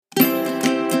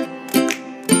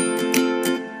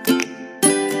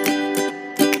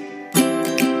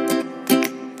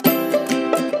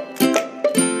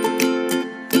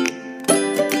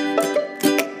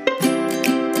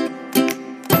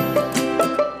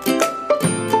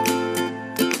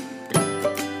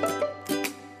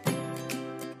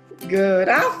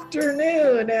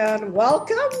afternoon and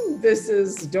welcome. This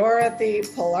is Dorothy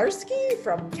Pilarski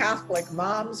from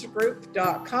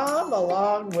CatholicMomsGroup.com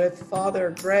along with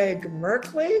Father Greg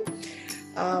Merkley.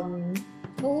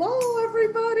 Hello,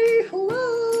 everybody.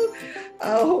 Hello.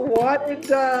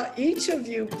 Wanted each of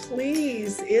you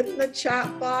please in the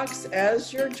chat box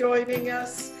as you're joining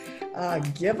us,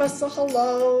 give us a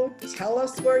hello, tell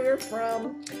us where you're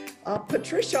from.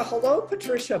 Patricia, hello,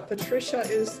 Patricia. Patricia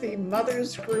is the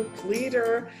Mothers Group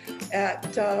leader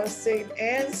at St.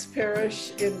 Anne's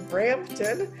Parish in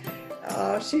Brampton.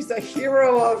 She's a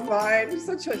hero of mine,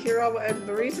 such a hero. And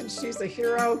the reason she's a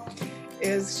hero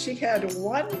is she had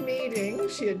one meeting.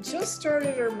 She had just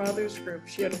started her Mothers Group.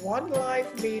 She had one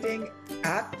live meeting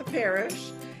at the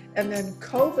parish, and then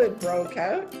COVID broke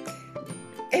out.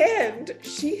 And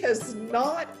she has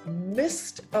not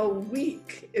missed a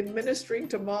week in ministering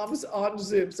to moms on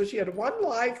Zoom. So she had one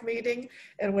live meeting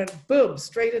and went boom,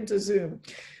 straight into Zoom.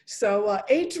 So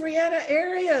Adriana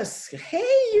Arias, hey,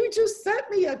 you just sent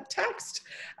me a text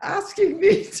asking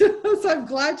me to, so I'm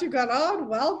glad you got on.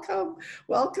 Welcome,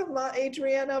 welcome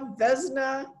Adriana.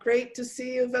 Vesna, great to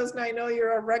see you. Vesna, I know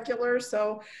you're a regular,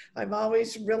 so I'm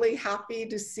always really happy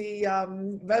to see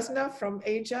Vesna from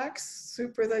Ajax.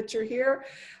 Super that you're here.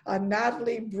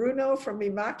 Natalie Bruno from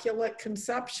Immaculate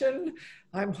Conception.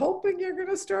 I'm hoping you're going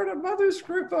to start a mother's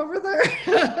group over there.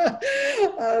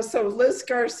 So Liz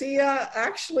Garcia,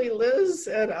 actually Liz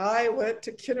and I went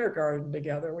to kindergarten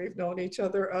together. We've known each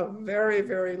other a very,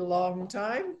 very long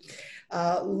time.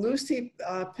 Lucy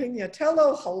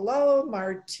Pignatello, hello.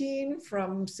 Martine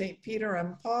from St. Peter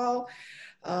and Paul.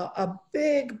 A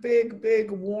big, big,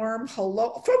 big warm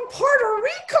hello from Puerto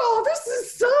Rico. This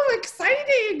is so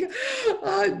exciting.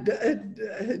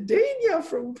 Dania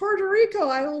from Puerto Rico.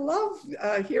 I love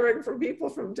hearing from people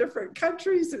from different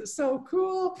countries. It's so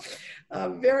cool.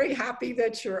 Very happy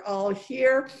that you're all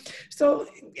here. So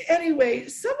anyway,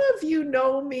 some of you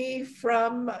know me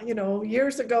from,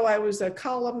 years ago, I was a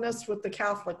columnist with the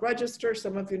Catholic Register.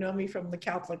 Some of you know me from the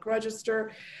Catholic Register.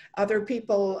 Other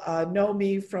people know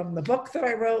me from the book that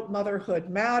I wrote, Motherhood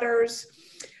Matters.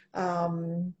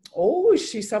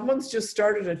 Someone's just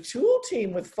started a tool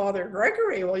team with Father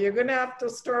Gregory. Well, you're going to have to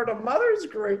start a mother's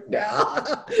group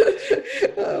now.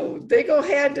 They go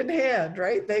hand in hand,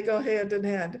 right? They go hand in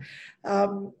hand.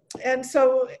 And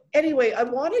so anyway, I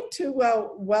wanted to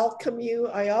welcome you.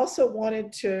 I also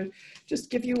wanted to just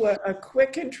give you a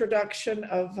quick introduction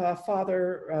of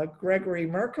Father Gregory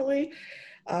Merkley.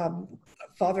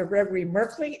 Father Gregory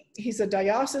Merkley, he's a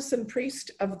diocesan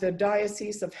priest of the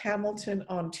Diocese of Hamilton,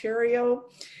 Ontario.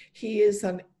 He is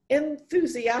an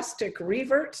enthusiastic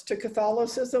revert to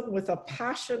Catholicism with a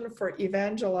passion for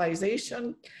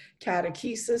evangelization,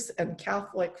 catechesis, and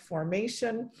Catholic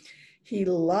formation. He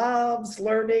loves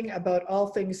learning about all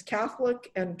things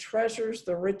Catholic and treasures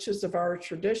the riches of our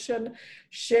tradition,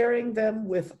 sharing them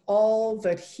with all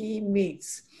that he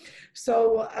meets.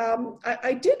 So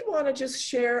I did want to just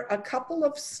share a couple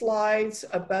of slides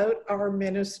about our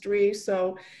ministry.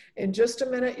 So in just a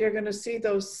minute, you're going to see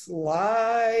those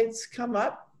slides come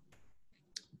up.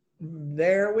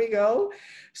 There we go.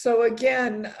 So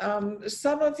again,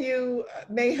 some of you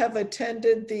may have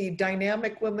attended the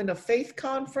Dynamic Women of Faith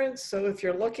conference. So if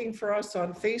you're looking for us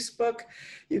on Facebook,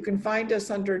 you can find us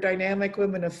under Dynamic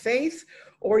Women of Faith,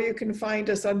 or you can find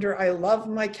us under I Love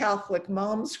My Catholic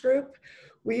Moms Group.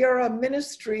 We are a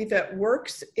ministry that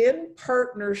works in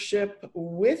partnership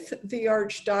with the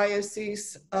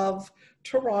Archdiocese of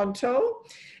Toronto,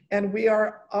 and we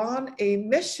are on a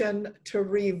mission to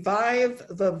revive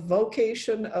the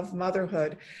vocation of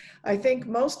motherhood. I think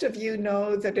most of you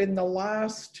know that in the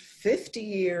last 50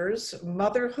 years,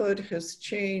 motherhood has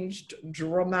changed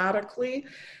dramatically.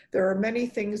 There are many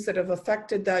things that have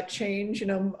affected that change.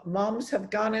 Moms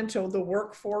have gone into the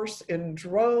workforce in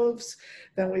droves.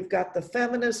 Then we've got the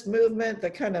feminist movement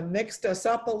that kind of mixed us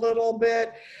up a little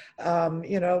bit.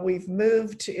 We've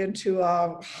moved into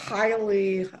a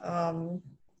highly,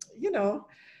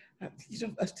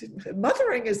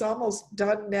 mothering is almost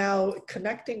done now,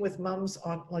 connecting with moms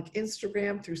on like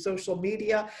Instagram through social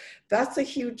media. That's a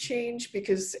huge change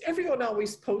because everyone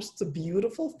always posts the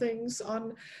beautiful things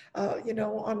on,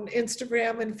 on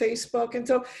Instagram and Facebook. And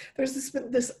so there's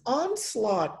this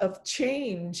onslaught of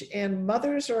change, and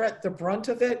mothers are at the brunt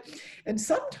of it. And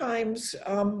sometimes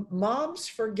moms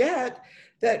forget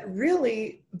that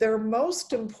really their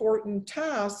most important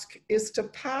task is to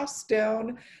pass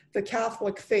down the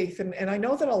Catholic faith. And I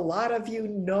know that a lot of you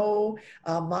know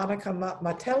Monica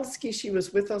Matelski. She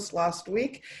was with us last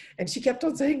week, and she kept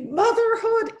on saying,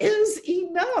 motherhood is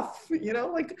enough. You know,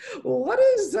 like what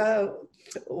is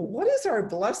our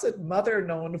Blessed Mother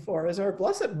known for? Is our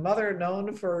Blessed Mother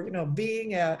known for, you know,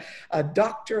 being a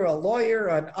doctor, a lawyer,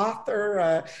 an author,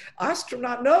 an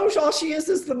astronaut? No, all she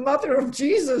is the mother of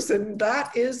Jesus, and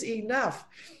that is enough.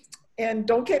 And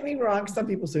don't get me wrong, some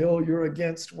people say, oh, you're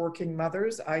against working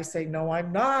mothers. I say, no,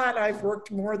 I'm not. I've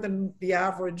worked more than the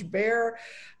average bear.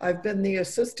 I've been the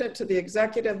assistant to the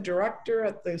executive director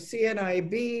at the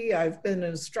CNIB. I've been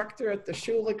an instructor at the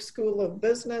Schulich School of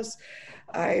Business.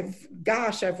 I've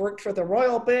worked for the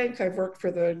Royal Bank. I've worked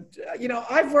for the, you know,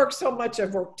 I've worked so much,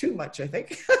 I've worked too much, I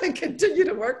think. I continue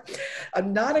to work.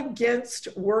 I'm not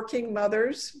against working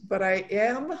mothers, but I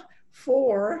am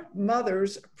for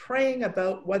mothers praying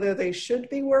about whether they should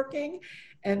be working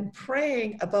and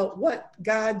praying about what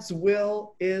God's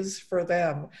will is for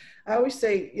them. I always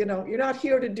say, you know, you're not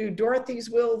here to do Dorothy's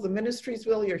will, the ministry's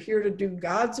will, you're here to do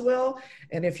God's will.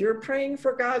 And if you're praying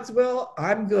for God's will,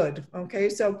 I'm good. Okay,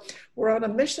 so we're on a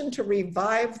mission to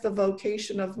revive the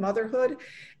vocation of motherhood.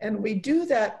 And we do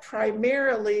that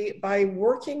primarily by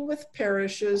working with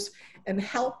parishes and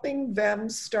helping them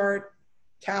start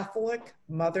Catholic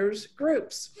mothers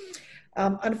groups.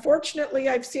 Unfortunately,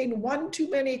 I've seen one too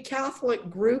many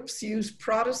Catholic groups use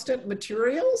Protestant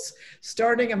materials,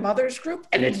 starting a mother's group,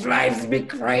 and it drives me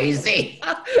crazy.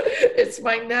 It's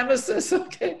my nemesis,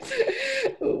 okay?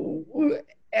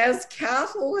 As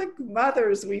Catholic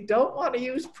mothers, we don't want to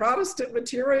use Protestant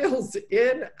materials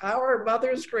in our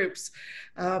mothers groups.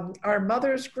 Our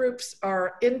mothers groups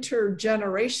are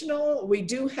intergenerational. We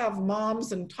do have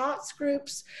moms and tots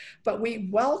groups, but we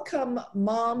welcome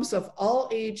moms of all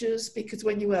ages, because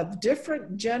when you have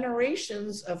different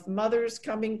generations of mothers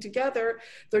coming together,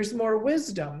 there's more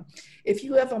wisdom. If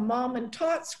you have a mom and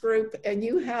tots group and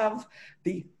you have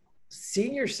the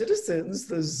senior citizens,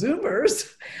 the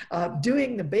Zoomers,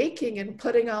 doing the baking and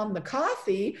putting on the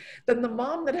coffee, then the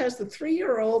mom that has the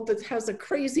 3-year-old that has a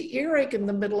crazy earache in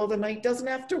the middle of the night doesn't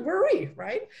have to worry,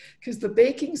 right? Because the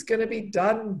baking's going to be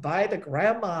done by the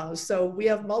grandmas. So we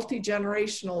have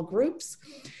multi-generational groups.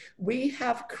 We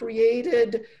have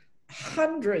created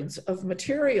hundreds of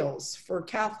materials for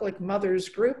Catholic mothers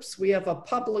groups. We have a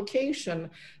publication,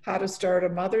 How to Start a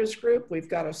Mothers Group. We've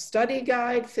got a study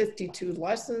guide, 52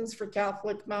 lessons for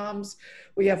Catholic moms.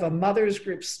 We have a mothers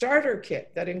group starter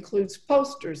kit that includes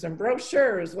posters and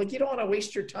brochures. Like, you don't want to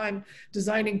waste your time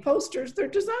designing posters. They're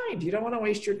designed. You don't want to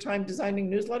waste your time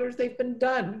designing newsletters. They've been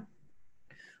done.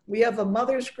 We have a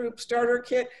mothers group starter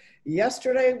kit.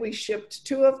 Yesterday, we shipped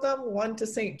 2 of them, one to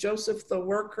St. Joseph the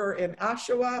Worker in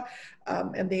Oshawa,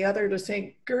 and the other to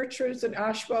St. Gertrude's in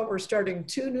Oshawa. We're starting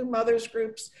 2 new mothers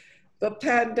groups. The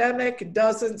pandemic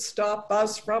doesn't stop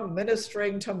us from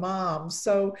ministering to moms.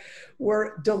 So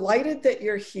we're delighted that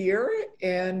you're here,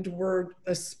 and we're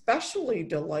especially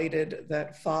delighted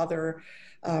that Father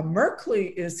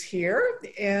Merkley is here.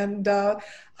 And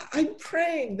I'm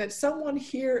praying that someone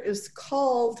here is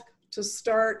called to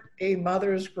start a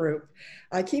mother's group.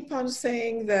 I keep on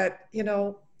saying that, you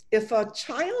know, if a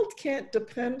child can't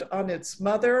depend on its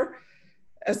mother,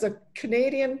 as a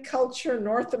Canadian culture,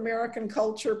 North American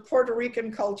culture, Puerto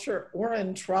Rican culture, we're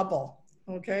in trouble,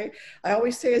 okay? I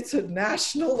always say it's a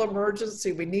national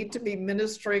emergency. We need to be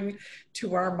ministering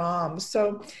to our moms.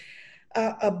 So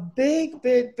a big,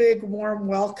 big, big warm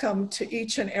welcome to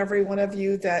each and every one of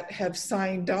you that have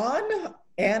signed on.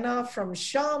 Anna from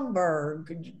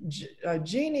Schaumburg,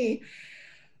 Jeannie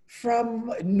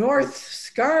from North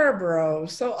Scarborough.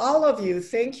 So all of you,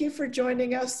 thank you for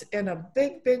joining us, and a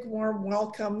big, big warm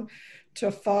welcome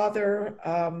to Father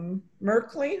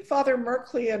Merkley. Father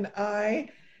Merkley and I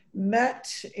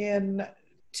met in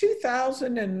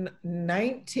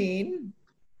 2019.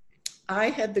 I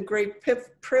had the great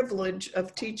privilege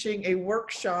of teaching a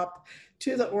workshop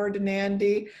to the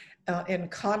Ordinandi in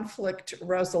conflict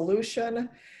resolution.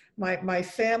 My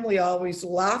family always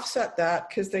laughs at that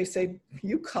because they say,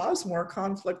 you cause more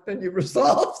conflict than you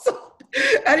resolve. So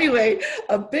anyway,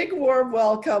 a big warm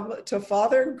welcome to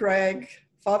Father Greg.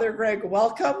 Father Greg,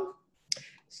 welcome.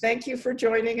 Thank you for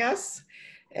joining us.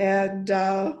 And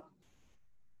tell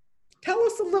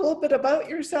us a little bit about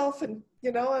yourself, and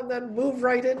and then move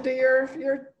right into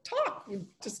your talk. I'm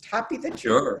just happy that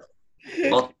you're Sure.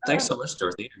 Well, thanks so much,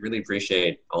 Dorothy. I really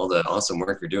appreciate all the awesome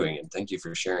work you're doing, and thank you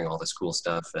for sharing all this cool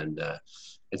stuff. And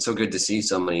it's so good to see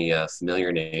so many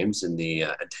familiar names in the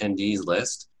attendees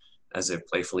list, as I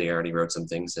playfully already wrote some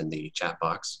things in the chat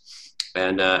box.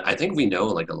 And I think we know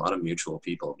like a lot of mutual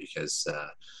people, because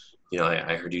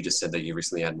I heard you just said that you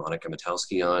recently had Monica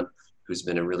Matowski on, who's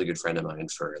been a really good friend of mine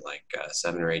for like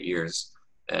 7 or 8 years.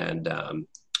 And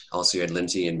also you had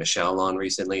Lindsay and Michelle on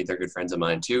recently. They're good friends of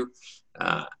mine too.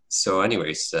 So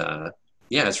anyways,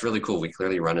 yeah, it's really cool. We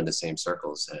clearly run in the same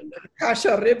circles. And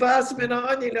Kasha ribas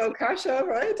minon, you know, Kasha,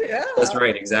 right? that's Yeah.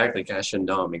 right, exactly. Cash and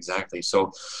Dom, exactly.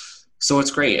 So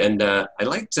it's great. And I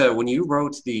liked when you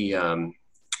wrote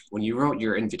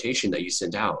your invitation that you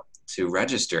sent out to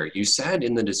register, you said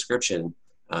in the description,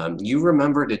 you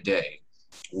remembered a day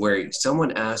where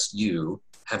someone asked you,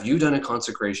 have you done a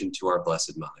consecration to our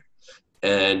Blessed Mother?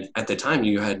 And at the time,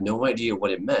 you had no idea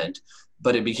what it meant,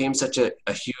 but it became such a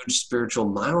huge spiritual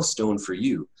milestone for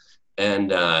you.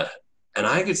 And, uh, and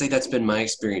I could say that's been my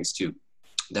experience too.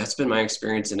 That's been my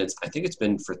experience. And I think it's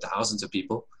been for thousands of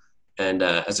people. And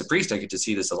as a priest, I get to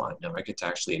see this a lot now. I get to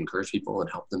actually encourage people and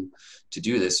help them to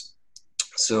do this.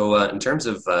 So in terms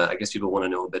of, I guess people want to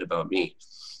know a bit about me.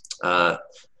 Uh,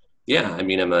 yeah, I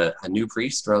mean, I'm a new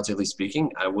priest, relatively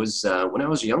speaking. I was, when I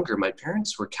was younger, my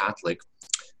parents were Catholic,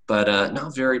 but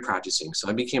not very practicing. So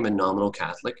I became a nominal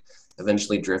Catholic,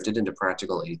 eventually drifted into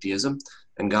practical atheism,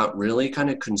 and got really kind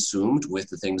of consumed with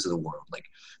the things of the world. Like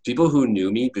people who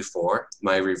knew me before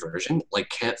my reversion, like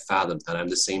can't fathom that I'm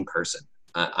the same person.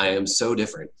 I am so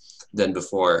different than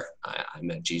before I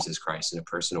met Jesus Christ in a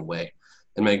personal way.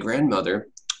 And my grandmother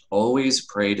always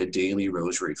prayed a daily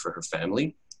rosary for her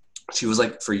family. She was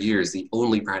like, for years, the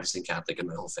only practicing Catholic in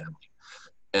my whole family.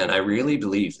 And I really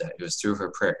believe that it was through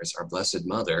her prayers, our Blessed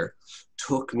Mother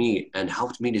took me and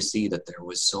helped me to see that there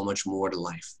was so much more to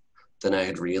life than I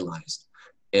had realized.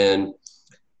 And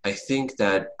I think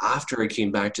that after I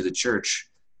came back to the church,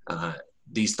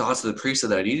 these thoughts of the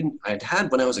priesthood that I'd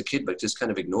had when I was a kid, but just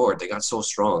kind of ignored, they got so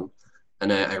strong.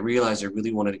 And I realized I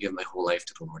really wanted to give my whole life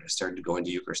to the Lord. I started going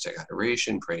to Eucharistic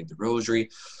adoration, praying the rosary,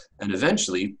 and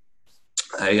eventually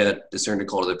I discerned a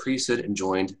call to the priesthood and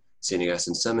joined St.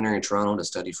 Augustine Seminary in Toronto to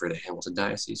study for the Hamilton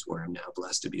Diocese, where I'm now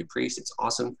blessed to be a priest. It's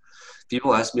awesome.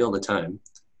 People ask me all the time,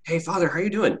 hey, Father, how are you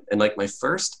doing? And like my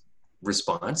first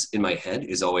response in my head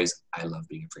is always, I love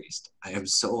being a priest. I am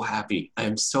so happy. I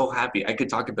am so happy. I could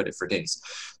talk about it for days.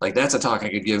 Like that's a talk I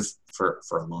could give for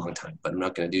a long time, but I'm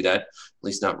not going to do that, at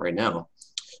least not right now.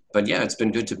 But yeah, it's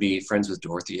been good to be friends with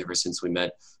Dorothy ever since we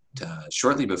met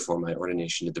shortly before my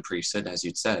ordination to the priesthood, as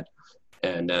you'd said.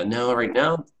 And right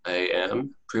now, I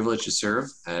am privileged to serve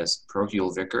as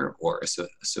parochial vicar or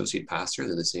associate pastor,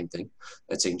 they're the same thing,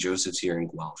 at St. Joseph's here in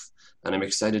Guelph. And I'm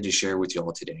excited to share with you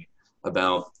all today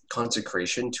about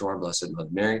consecration to our Blessed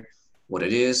Mother Mary, what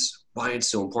it is, why it's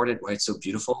so important, why it's so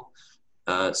beautiful.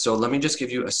 So let me just give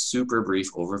you a super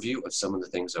brief overview of some of the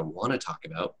things I want to talk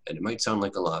about. And it might sound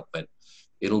like a lot, but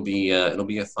it'll be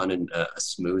a fun and a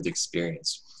smooth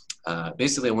experience.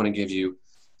 Basically, I want to give you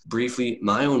briefly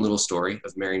my own little story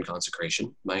of Marian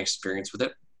consecration, my experience with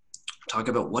it. Talk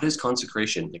about what is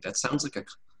consecration. Like that sounds like a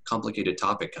complicated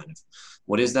topic, kind of.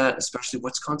 What is that? Especially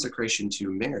what's consecration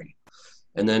to Mary?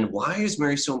 And then why is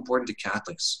Mary so important to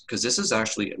Catholics? Because this is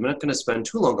actually, I'm not going to spend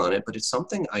too long on it, but it's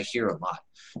something I hear a lot.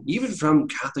 Even from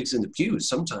Catholics in the pews,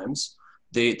 sometimes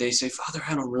they say, Father,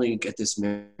 I don't really get this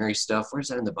Mary stuff. Where's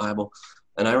that in the Bible?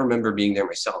 And I remember being there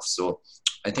myself. So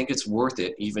I think it's worth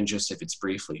it, even just if it's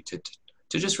briefly, to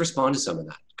just respond to some of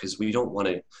that, because we don't want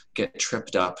to get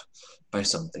tripped up by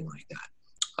something like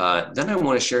that. Then I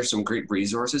want to share some great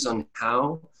resources on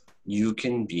how you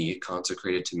can be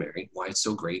consecrated to Mary, why it's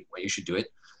so great, why you should do it.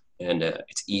 And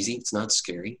it's easy, it's not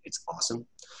scary, it's awesome.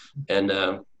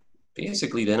 And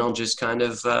basically then I'll just kind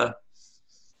of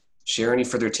share any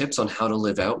further tips on how to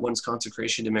live out one's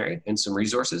consecration to Mary and some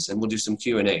resources, and we'll do some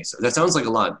Q&A. So that sounds like a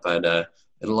lot, but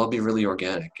it'll all be really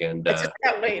organic. And I just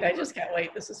can't wait. I just can't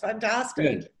wait. This is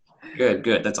fantastic.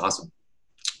 Good. That's awesome.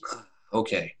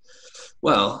 Okay.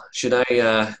 Well, should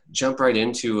I jump right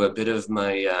into a bit of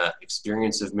my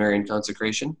experience of Marian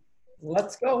consecration?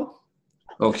 Let's go.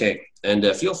 Okay. And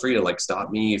feel free to stop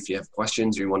me if you have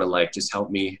questions or you want to just help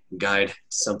me guide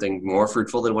something more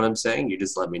fruitful than what I'm saying. You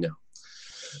just let me know.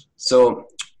 So,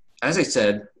 as I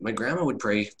said, my grandma would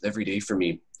pray every day for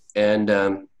me. And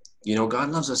God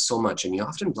loves us so much, and he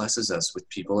often blesses us with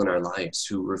people in our lives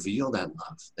who reveal that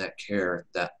love, that care,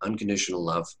 that unconditional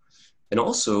love, and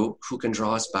also who can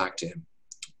draw us back to him.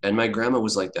 And my grandma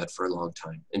was like that for a long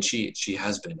time, and she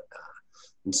has been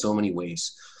in so many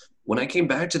ways. When I came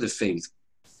back to the faith,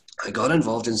 I got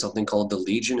involved in something called the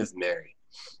Legion of Mary.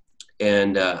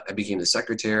 And I became the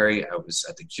secretary. I was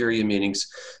at the Curia meetings,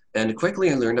 and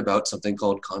quickly I learned about something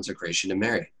called consecration to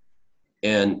Mary.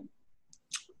 And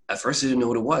at first I didn't know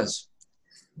what it was,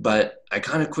 but I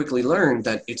kind of quickly learned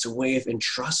that it's a way of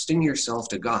entrusting yourself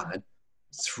to God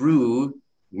through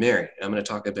Mary. And I'm going to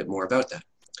talk a bit more about that.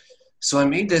 So I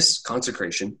made this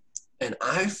consecration, and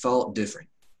I felt different.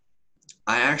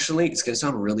 It's going to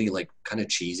sound really kind of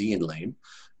cheesy and lame,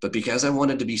 But because I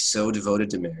wanted to be so devoted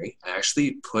to Mary, I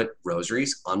actually put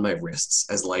rosaries on my wrists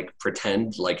as like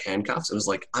pretend like handcuffs. It was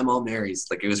like, I'm all Mary's.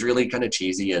 Like, it was really kind of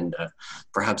cheesy and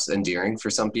perhaps endearing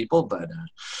for some people. But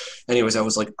anyways, I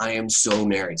was like, I am so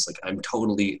Mary's. Like, I'm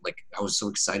totally, like, I was so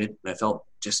excited and I felt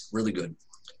just really good.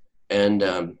 And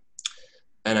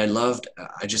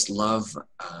I just love,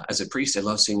 as a priest, I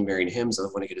love singing Marian hymns. I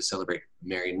love when I get to celebrate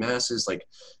Marian masses. Like,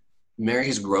 Mary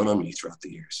has grown on me throughout the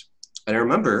years. And I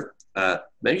remember,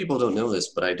 many people don't know this,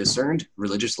 but I discerned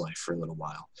religious life for a little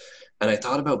while. And I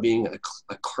thought about being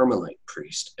a Carmelite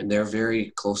priest, and they're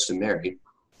very close to Mary.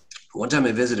 One time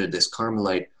I visited this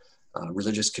Carmelite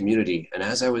religious community, and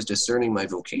as I was discerning my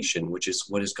vocation, which is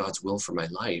what is God's will for my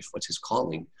life, what's his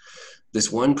calling,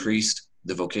 this one priest,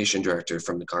 the vocation director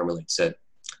from the Carmelite, said,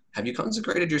 "Have you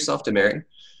consecrated yourself to Mary?"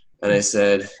 And I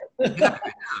said, "Yeah, I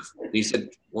have." And he said,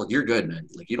 "Well, you're good, man.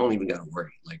 Like, you don't even got to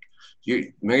worry. Like,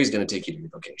 Mary's going to take you to your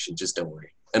vocation. Just don't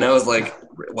worry." And I was like,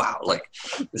 wow, like,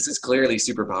 this is clearly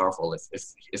super powerful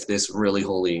if this really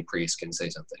holy priest can say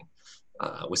something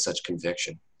with such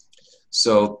conviction.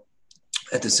 So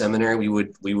at the seminary,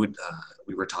 we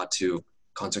were taught to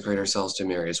consecrate ourselves to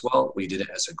Mary as well. We did it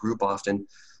as a group often.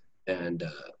 And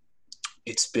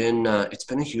it's been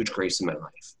a huge grace in my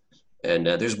life. And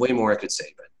there's way more I could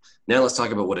say, but now let's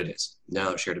talk about what it is.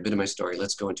 Now I've shared a bit of my story.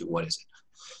 Let's go into what is it.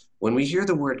 When we hear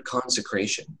the word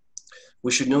consecration,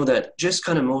 we should know that just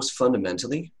kind of most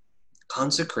fundamentally,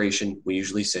 consecration, we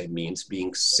usually say, means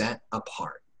being set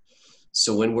apart.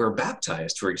 So when we're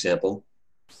baptized, for example,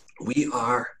 we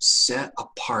are set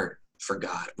apart for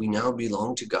God. We now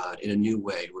belong to God in a new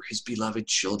way. We're his beloved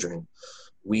children.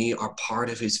 We are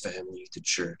part of his family, the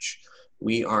church.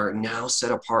 We are now set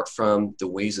apart from the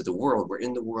ways of the world. We're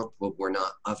in the world, but we're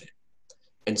not of it.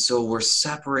 And so we're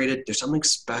separated. There's something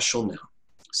special now.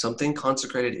 Something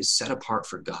consecrated is set apart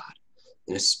for God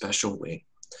in a special way.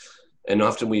 And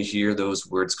often we hear those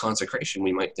words consecration,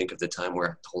 we might think of the time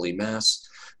where at Holy Mass,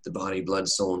 the body, blood,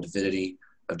 soul, and divinity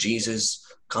of Jesus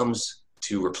comes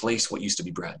to replace what used to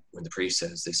be bread. When the priest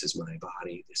says, "This is my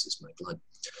body, this is my blood."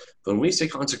 But when we say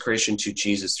consecration to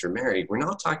Jesus through Mary, we're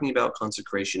not talking about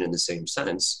consecration in the same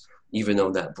sense, even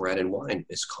though that bread and wine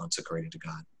is consecrated to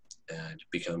God and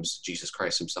becomes Jesus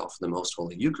Christ himself in the most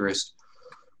holy Eucharist.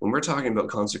 When we're talking about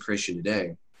consecration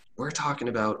today, we're talking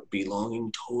about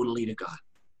belonging totally to God.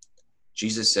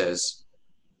 Jesus says,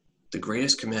 the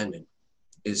greatest commandment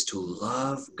is to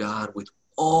love God with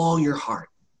all your heart,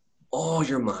 all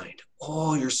your mind,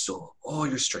 all your soul, all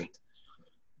your strength,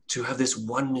 to have this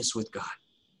oneness with God.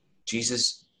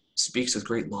 Jesus speaks with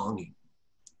great longing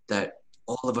that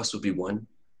all of us will be one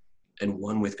and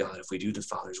one with God. If we do the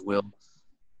Father's will,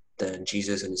 then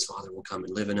Jesus and his Father will come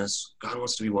and live in us. God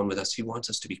wants to be one with us. He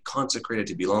wants us to be consecrated,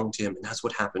 to belong to him, and that's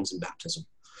what happens in baptism.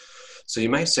 So you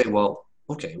might say, well,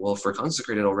 okay, well, if we're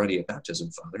consecrated already at baptism,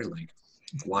 Father, like,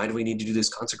 why do we need to do this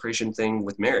consecration thing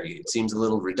with Mary? It seems a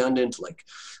little redundant, like,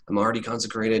 I'm already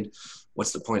consecrated.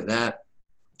 What's the point of that?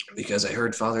 Because I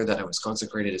heard, Father, that I was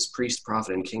consecrated as priest,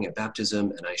 prophet, and king at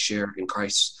baptism, and I share in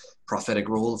Christ's prophetic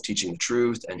role of teaching the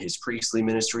truth and his priestly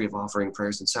ministry of offering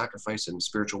prayers and sacrifice and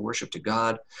spiritual worship to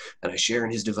God, and I share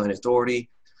in his divine authority.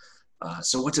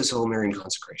 So what's this whole Marian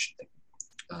consecration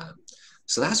thing?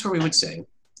 So that's where we would say,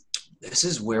 this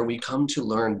is where we come to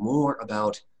learn more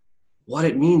about what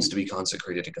it means to be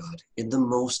consecrated to God in the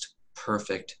most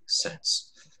perfect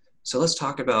sense. So let's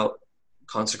talk about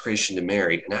consecration to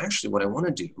Mary. And actually what I want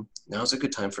to do, now is a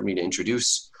good time for me to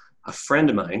introduce a friend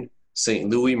of mine, St.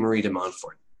 Louis Marie de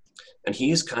Montfort. And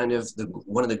he is kind of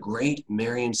one of the great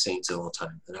Marian saints of all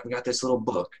time. And I've got this little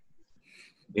book.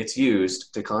 It's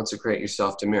used to consecrate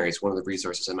yourself to Mary. It's one of the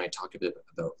resources I might talk a bit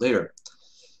about later.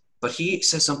 But he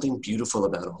says something beautiful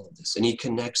about all of this. And he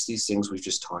connects these things we've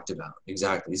just talked about.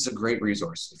 Exactly. This is a great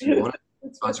resource. If you want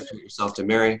to consecrate yourself to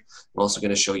Mary, I'm also going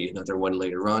to show you another one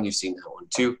later on. You've seen that one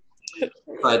too.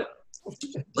 But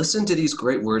listen to these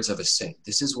great words of a saint.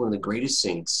 This is one of the greatest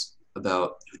saints who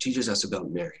teaches us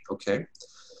about Mary, okay?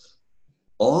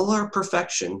 All our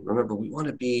perfection, remember, we want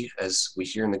to be, as we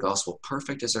hear in the gospel,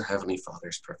 perfect as our Heavenly Father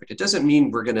is perfect. It doesn't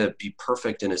mean we're going to be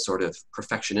perfect in a sort of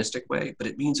perfectionistic way, but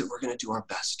it means that we're going to do our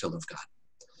best to love God.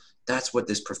 That's what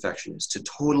this perfection is, to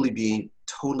be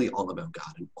totally all about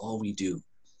God and all we do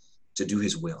to do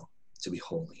his will, to be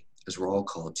holy, as we're all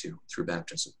called to through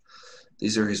baptism.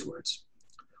 These are his words.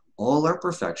 All our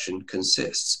perfection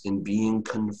consists in being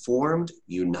conformed,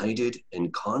 united,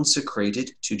 and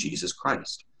consecrated to Jesus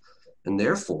Christ. And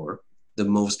therefore, the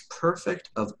most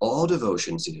perfect of all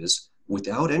devotions is,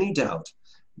 without any doubt,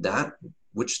 that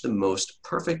which the most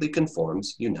perfectly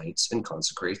conforms, unites, and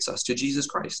consecrates us to Jesus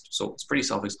Christ. So it's pretty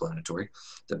self-explanatory.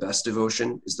 The best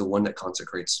devotion is the one that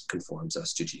consecrates, conforms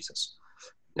us to Jesus.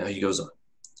 Now he goes on.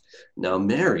 Now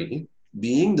Mary,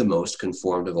 being the most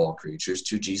conformed of all creatures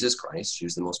to Jesus Christ, she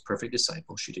was the most perfect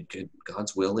disciple. She did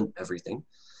God's will in everything.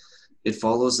 It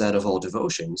follows that of all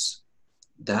devotions,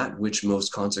 that which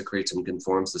most consecrates and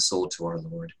conforms the soul to our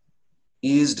Lord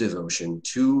is devotion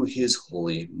to his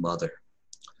holy mother.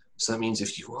 So that means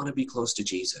if you want to be close to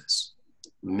Jesus,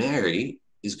 Mary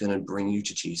is going to bring you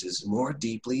to Jesus more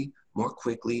deeply, more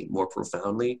quickly, more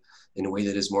profoundly, in a way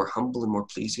that is more humble and more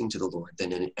pleasing to the Lord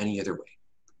than in any other way.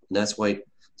 And that's why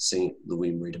St.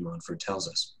 Louis Marie de Montfort tells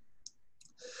us.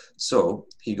 So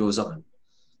he goes on,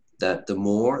 that the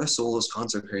more a soul is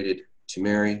consecrated to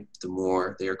Mary, the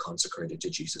more they are consecrated to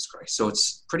Jesus Christ. So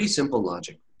it's pretty simple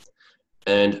logic.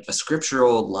 And a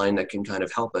scriptural line that can kind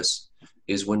of help us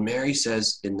is when Mary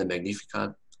says in the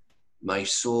Magnificat, my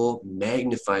soul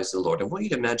magnifies the Lord. I want you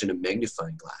to imagine a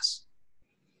magnifying glass.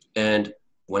 And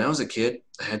when I was a kid,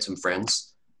 I had some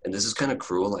friends, and this is kind of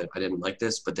cruel. I didn't like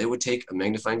this, but they would take a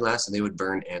magnifying glass and they would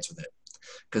burn ants with it.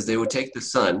 Because they would take the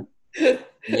sun and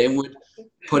they would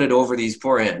put it over these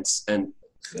poor ants and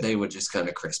they would just kind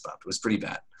of crisp up. It was pretty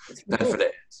bad. Bad for the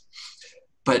ants.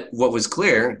 But what was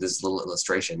clear, this little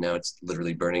illustration, now it's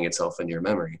literally burning itself into your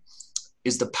memory,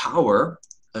 is the power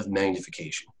of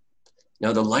magnification.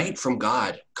 Now the light from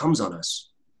God comes on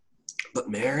us, but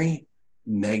Mary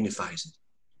magnifies it.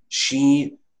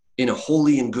 She, in a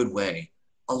holy and good way,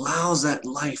 allows that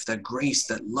life, that grace,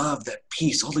 that love, that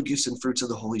peace, all the gifts and fruits of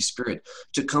the Holy Spirit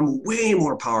to come way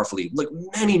more powerfully, like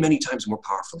many, many times more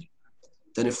powerfully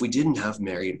than if we didn't have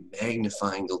Mary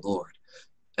magnifying the Lord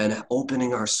and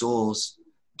opening our souls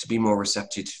to be more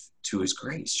receptive to his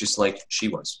grace, just like she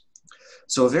was.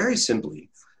 So very simply,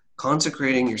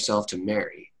 consecrating yourself to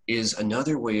Mary is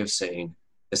another way of saying,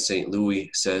 as St. Louis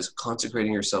says,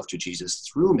 consecrating yourself to Jesus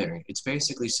through Mary. It's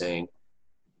basically saying,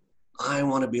 I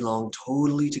want to belong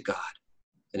totally to God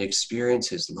and experience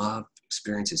his love,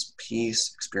 experience his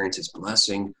peace, experience his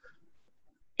blessing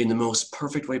in the most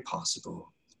perfect way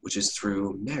possible, which is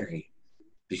through Mary,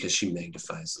 because she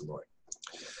magnifies the Lord.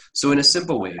 So in a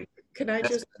simple way, can I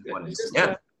just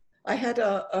yeah. I had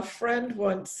a friend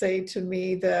once say to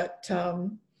me that,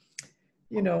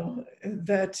 you know,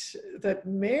 that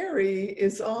Mary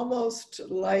is almost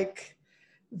like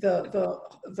the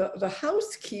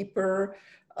housekeeper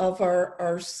of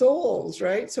our souls,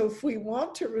 right? So if we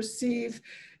want to receive,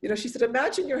 you know, she said,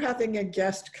 imagine you're having a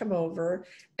guest come over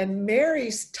and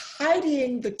Mary's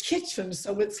tidying the kitchen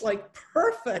so it's like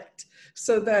perfect,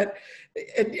 so that,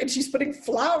 and she's putting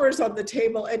flowers on the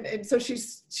table, and so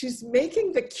she's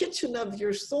making the kitchen of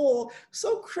your soul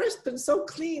so crisp and so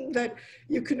clean that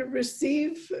you can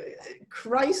receive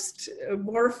Christ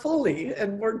more fully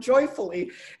and more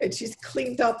joyfully, and she's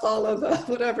cleaned up all of the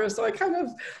whatever. So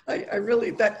I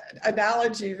really, that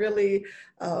analogy really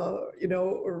you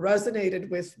know, resonated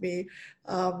with me.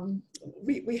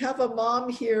 We have a mom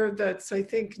here that's, I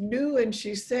think, new, and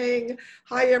she's saying,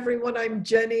 hi everyone, I'm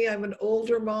Jenny. I'm an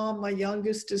older mom. My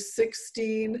youngest is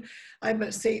 16. I'm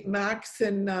at St. Max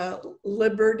in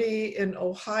Liberty in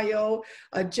Ohio.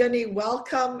 Jenny,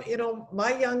 welcome. You know,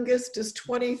 my youngest is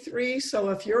 23. So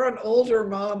if you're an older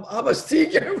mom, I'm a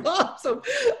senior mom. So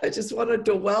I just wanted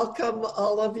to welcome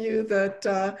all of you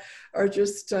that are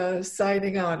just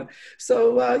signing on.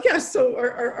 So yes, so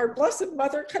our Blessed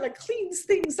Mother kind of cleans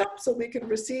things up so we can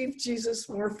receive Jesus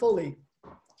more fully.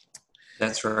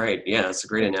 That's right. Yeah, that's a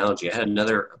great analogy. I had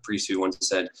another priest who once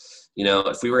said, you know,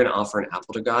 if we were going to offer an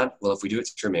apple to God, well, if we do it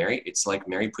through Mary, it's like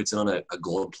Mary puts it on a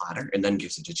gold platter and then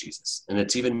gives it to Jesus. And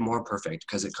it's even more perfect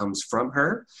because it comes from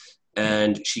her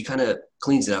and she kind of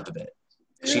cleans it up a bit.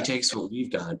 Yeah. She takes what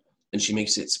we've got and she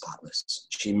makes it spotless.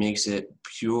 She makes it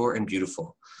pure and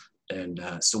beautiful. And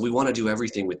so we want to do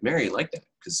everything with Mary like that,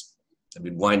 because, I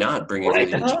mean, why not bring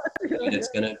everything to Jesus that's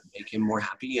going to make him more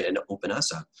happy and open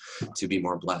us up to be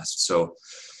more blessed.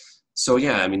 So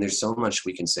yeah, I mean, there's so much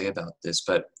we can say about this,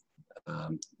 but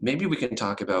maybe we can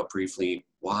talk about briefly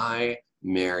why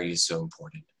Mary is so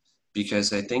important,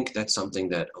 because I think that's something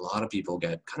that a lot of people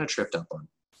get kind of tripped up on.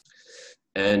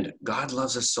 And God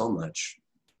loves us so much.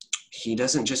 He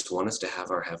doesn't just want us to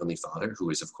have our Heavenly Father, who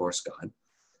is, of course, God,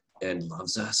 and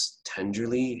loves us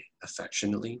tenderly,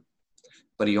 affectionately,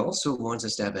 but he also wants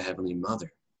us to have a Heavenly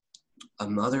Mother, a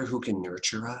mother who can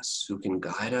nurture us, who can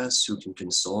guide us, who can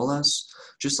console us.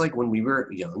 Just like when we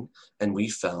were young and we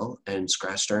fell and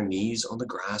scratched our knees on the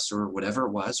grass or whatever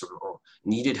it was, or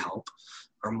needed help,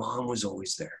 our mom was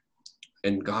always there.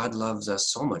 And God loves us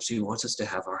so much. He wants us to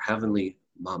have our Heavenly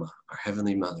Mama, our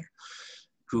Heavenly Mother,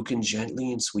 who can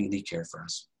gently and sweetly care for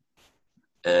us.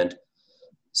 And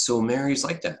so Mary's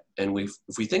like that. And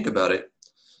if we think about it,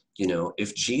 you know,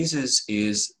 if Jesus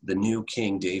is the new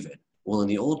King David, well, in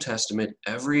the Old Testament,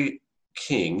 every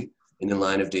king in the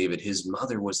line of David, his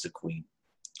mother was the queen.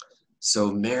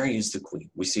 So Mary is the queen.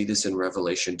 We see this in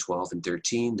Revelation 12 and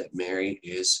 13,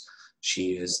 that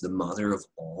she is the mother of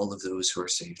all of those who are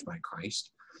saved by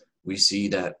Christ. We see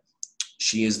that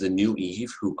she is the new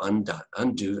Eve who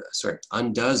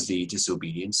undoes the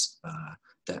disobedience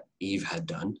that Eve had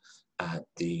done at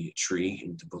the tree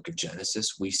in the book of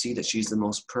Genesis. We see that she's the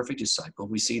most perfect disciple.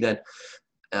 We see that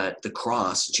at the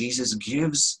cross, Jesus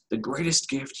gives the greatest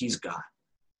gift he's got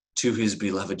to his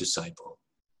beloved disciple.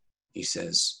 He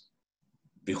says,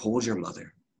 "Behold your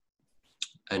mother."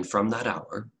 And from that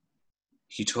hour,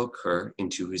 he took her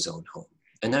into his own home.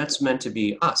 And that's meant to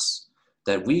be us,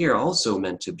 that we are also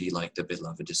meant to be like the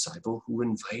beloved disciple who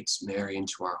invites Mary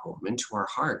into our home, into our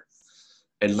heart,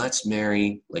 and lets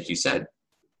Mary, like you said,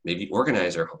 maybe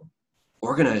organize our home,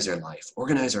 organize our life,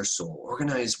 organize our soul,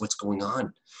 organize what's going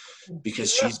on,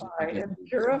 because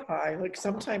purify. Like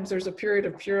sometimes there's a period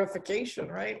of purification,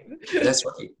 right?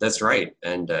 That's right.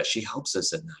 And she helps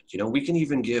us in that. You know, we can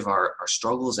even give our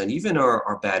struggles and even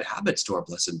our bad habits to our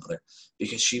Blessed Mother,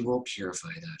 because she will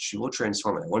purify that. She will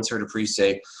transform it. I once heard a priest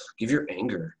say, give your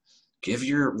anger, give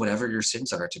your whatever your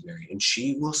sins are to Mary, and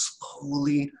she will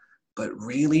slowly but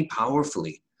really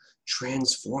powerfully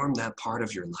transform that part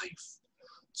of your life.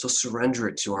 So surrender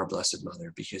it to our Blessed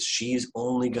Mother, because she's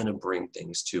only going to bring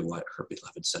things to what her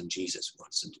beloved Son Jesus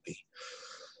wants them to be.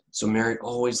 So Mary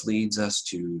always leads us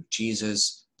to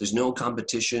Jesus. There's no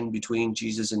competition between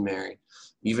Jesus and Mary.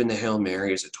 Even the Hail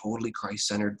Mary is a totally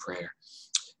Christ-centered prayer.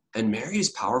 And Mary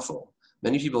is powerful.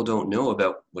 Many people don't know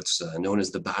about what's known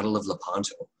as the Battle of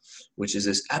Lepanto, which is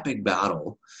this epic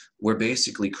battle where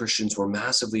basically Christians were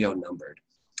massively outnumbered.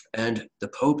 And the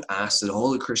Pope asked that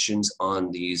all the Christians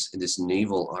in this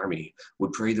naval army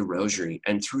would pray the rosary.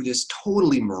 And through this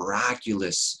totally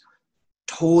miraculous,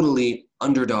 totally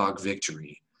underdog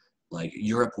victory, like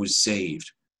Europe was saved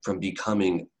from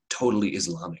becoming totally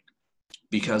Islamic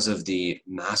because of the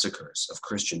massacres of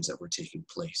Christians that were taking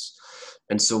place.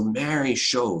 And so Mary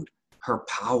showed her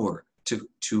power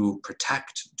to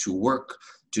protect, to work,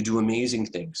 to do amazing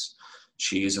things.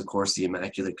 She is, of course, the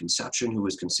Immaculate Conception, who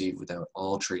was conceived without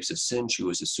all trace of sin. She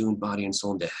was assumed body and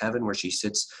soul into heaven, where she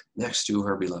sits next to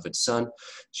her beloved Son.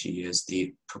 She is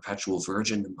the perpetual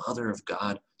Virgin, the Mother of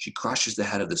God. She crushes the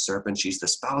head of the serpent. She's the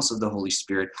spouse of the Holy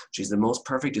Spirit. She's the most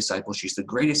perfect disciple. She's the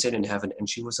greatest saint in heaven, and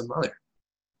she was a mother.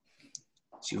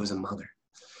 She was a mother,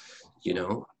 you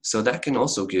know? So that can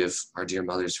also give our dear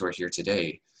mothers who are here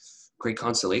today great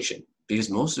consolation, because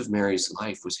most of Mary's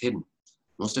life was hidden.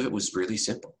 Most of it was really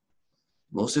simple.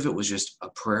 Most of it was just a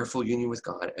prayerful union with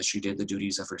God as she did the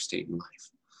duties of her state in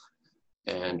life.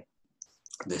 And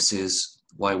this is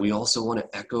why we also want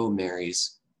to echo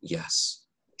Mary's yes.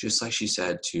 Just like she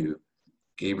said to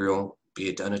Gabriel, "Be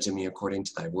it done unto me according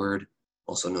to thy word,"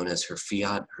 also known as her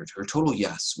fiat, her total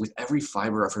yes. With every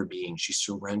fiber of her being, she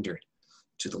surrendered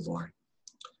to the Lord.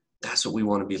 That's what we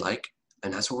want to be like,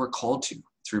 and that's what we're called to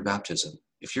through baptism.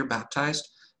 If you're baptized,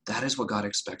 that is what God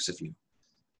expects of you.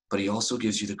 But he also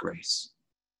gives you the grace.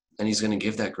 And he's going to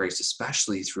give that grace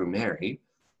especially through Mary,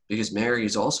 because Mary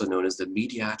is also known as the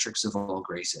mediatrix of all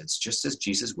graces. Just as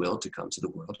Jesus willed to come to the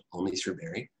world only through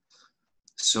Mary,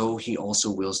 so he also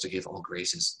wills to give all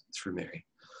graces through Mary.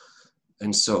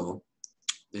 And so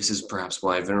this is perhaps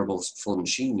why Venerable Fulton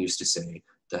Sheen used to say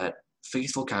that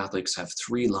faithful Catholics have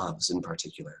three loves in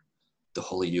particular: the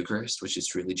Holy Eucharist, which is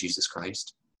truly Jesus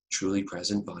Christ, truly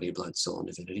present, body, blood, soul, and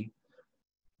divinity;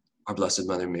 our Blessed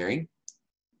Mother Mary;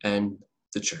 and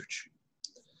the Church.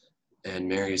 And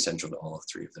Mary is central to all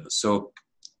three of those. So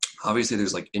obviously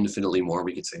there's like infinitely more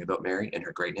we could say about Mary and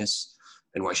her greatness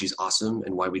and why she's awesome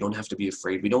and why we don't have to be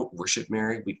afraid. We don't worship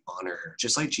Mary, we honor her,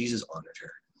 just like Jesus honored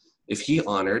her. If he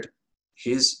honored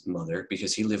his mother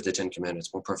because he lived the 10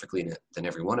 Commandments more perfectly than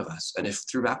every one of us, and if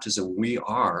through baptism we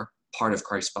are part of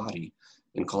Christ's body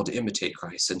and called to imitate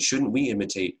Christ, then shouldn't we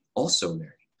imitate also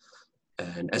Mary,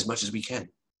 and as much as we can?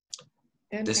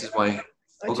 And this is why,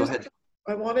 go ahead.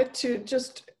 I wanted to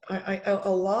just, a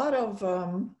lot of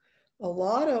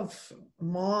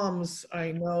moms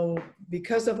I know,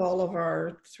 because of all of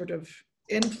our sort of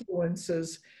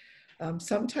influences,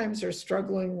 sometimes they're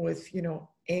struggling with, you know,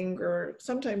 anger.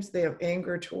 Sometimes they have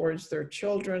anger towards their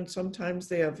children. Sometimes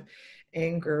they have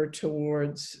anger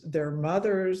towards their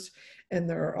mothers. And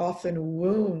there are often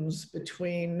wounds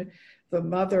between the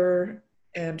mother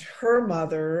and her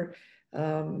mother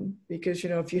Because,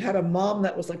 if you had a mom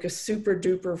that was like a super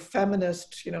duper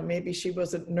feminist, maybe she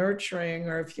wasn't nurturing,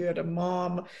 or if you had a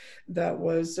mom that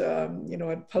was,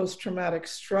 had post-traumatic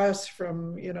stress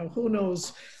from, who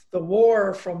knows, the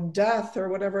war, from death or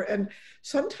whatever. And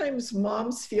sometimes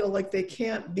moms feel like they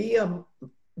can't be a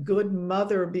good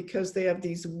mother because they have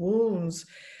these wounds.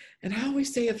 And I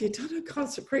always say, have you done a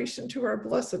consecration to our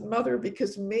Blessed Mother?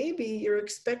 Because maybe you're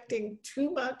expecting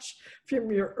too much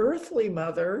from your earthly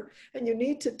mother, and you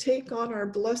need to take on our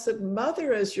Blessed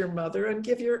Mother as your mother and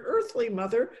give your earthly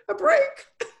mother a break.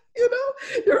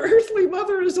 Your earthly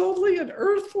mother is only an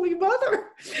earthly mother.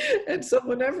 And so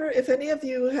if any of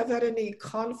you have had any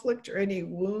conflict or any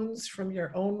wounds from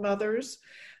your own mothers,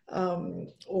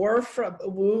 or from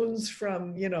wounds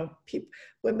from,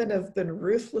 women have been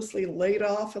ruthlessly laid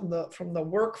off from the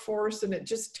workforce, and it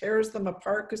just tears them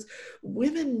apart, because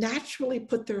women naturally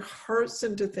put their hearts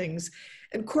into things.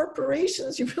 And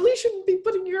corporations, you really shouldn't be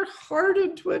putting your heart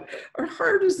into it. Our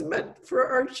heart is meant for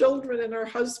our children and our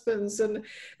husbands. And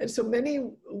so many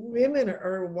women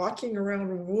are walking around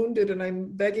wounded, and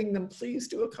I'm begging them, please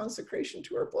do a consecration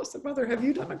to our Blessed Mother. Have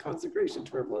you done a consecration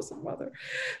to our Blessed Mother?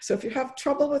 So if you have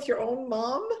trouble with your own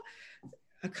mom,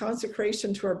 a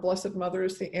consecration to our Blessed Mother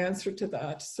is the answer to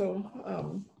that. So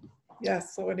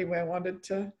so anyway, I wanted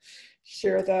to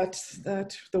share that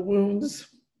the wounds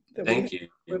that Thank you.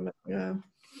 Women. Yeah.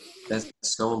 That's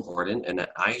so important. And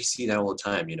I see that all the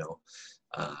time,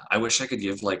 I wish I could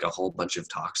give like a whole bunch of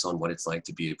talks on what it's like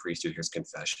to be a priest who hears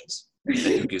confessions and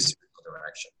who gives spiritual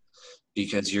direction,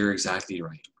 because you're exactly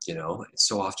right. It's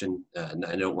so often, and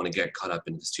I don't want to get caught up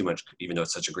in this too much, even though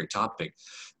it's such a great topic,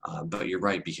 but you're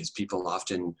right, because people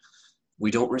often,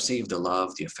 we don't receive the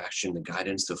love, the affection, the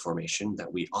guidance, the formation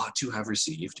that we ought to have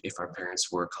received if our parents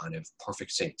were kind of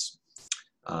perfect saints.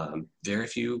 Very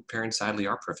few parents, sadly,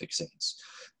 are perfect saints.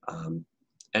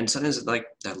 And sometimes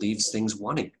that leaves things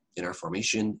wanting in our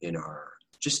formation, in our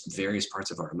just various parts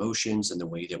of our emotions and the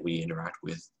way that we interact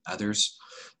with others.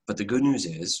 But the good news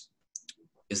is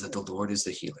that the Lord is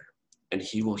the healer, and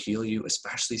he will heal you,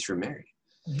 especially through Mary.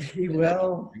 He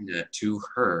will. Bring that to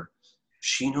her.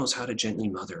 She knows how to gently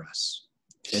mother us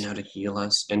and how to heal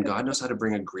us, and God knows how to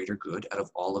bring a greater good out of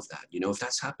all of that. If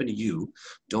that's happened to you,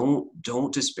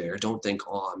 don't despair. Don't think,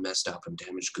 oh, I'm messed up, I'm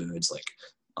damaged goods, like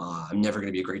I'm never going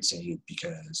to be a great saint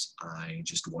because I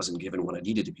just wasn't given what I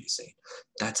needed to be a saint.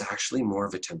 That's actually more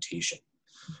of a temptation,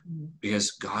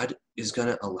 because God is going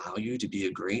to allow you to be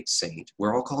a great saint.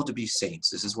 We're all called to be saints.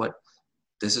 This is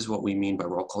what we mean by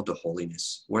we're all called to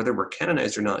holiness. Whether we're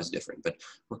canonized or not is different, but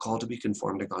we're called to be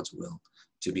conformed to God's will,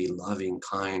 to be loving,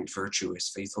 kind,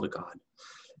 virtuous, faithful to God.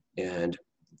 And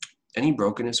any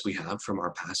brokenness we have from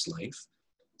our past life,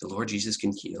 the Lord Jesus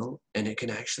can heal, and it can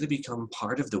actually become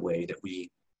part of the way that we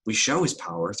show his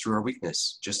power through our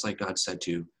weakness, just like God said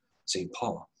to St.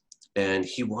 Paul. And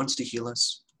he wants to heal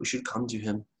us. We should come to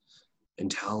him and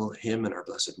tell him and our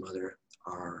Blessed Mother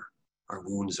our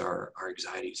wounds, our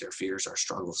anxieties, our fears, our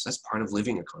struggles. That's part of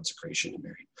living a consecration to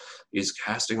Mary, is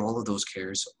casting all of those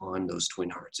cares on those twin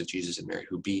hearts of Jesus and Mary,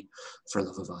 who beat for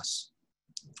love of us,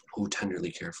 who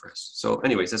tenderly care for us. So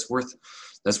anyways, that's worth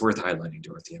highlighting,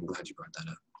 Dorothy. I'm glad you brought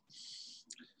that up.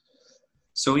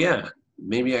 So yeah,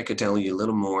 maybe I could tell you a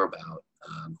little more about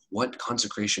what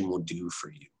consecration will do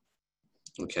for you.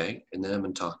 Okay, and then I'm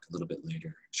going to talk a little bit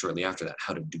later, shortly after that,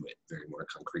 how to do it very more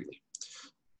concretely.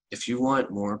 If you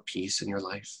want more peace in your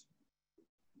life,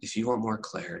 if you want more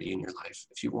clarity in your life,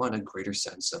 if you want a greater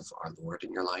sense of our Lord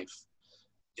in your life,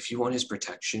 if you want his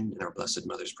protection and our Blessed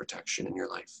Mother's protection in your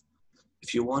life,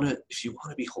 if you want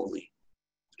to be holy,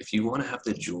 if you want to have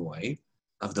the joy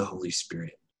of the Holy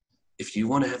Spirit, if you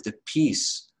want to have the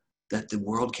peace that the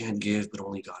world can't give but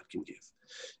only God can give,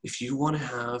 if you want to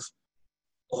have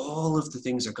all of the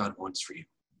things that God wants for you,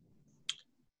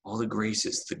 all the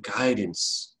graces, the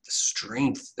guidance, the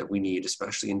strength that we need,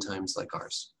 especially in times like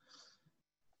ours,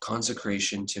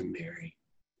 consecration to Mary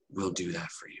will do that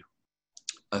for you.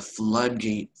 A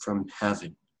floodgate from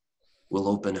heaven will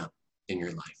open up in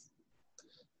your life,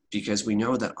 because we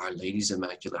know that Our Lady's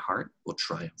Immaculate Heart will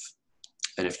triumph.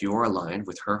 And if you're aligned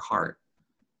with her heart,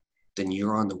 then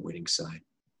you're on the winning side,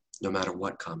 no matter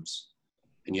what comes,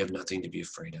 and you have nothing to be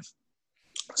afraid of.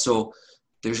 So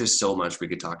there's just so much we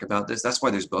could talk about this. That's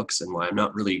why there's books, and why I'm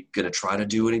not really going to try to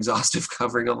do an exhaustive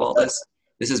covering of all this.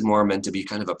 This is more meant to be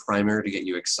kind of a primer to get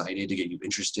you excited, to get you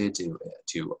interested, to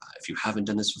if you haven't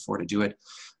done this before, to do it,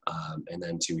 and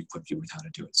then to equip you with how to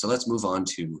do it. So let's move on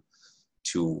to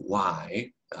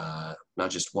why, not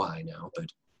just why now,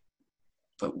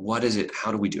 but what is it?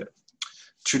 How do we do it?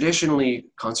 traditionally,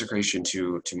 consecration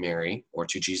to Mary, or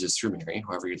to Jesus through Mary,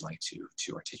 however you'd like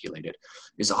to articulate it,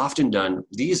 is often done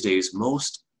these days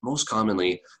most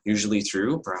commonly, usually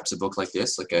through perhaps a book like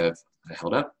this, like I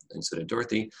held up instead of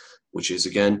Dorothy, which is,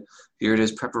 again, here it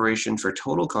is, Preparation for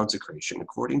Total Consecration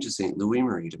according to St. Louis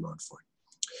Marie de Montfort.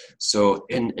 So,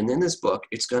 and in this book,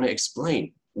 it's going to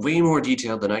explain way more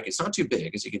detail than it's not too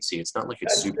big, as you can see. It's not like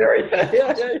it's That's super. very,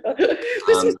 yeah.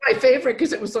 This was my favorite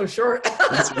because it was so short.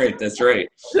 That's right.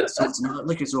 So it's not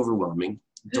like it's overwhelming.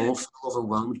 Don't feel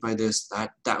overwhelmed by this.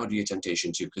 That would be a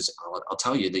temptation too, because I'll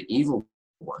tell you, the evil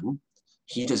one,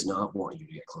 he does not want you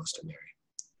to get close to Mary,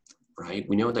 right?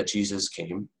 We know that Jesus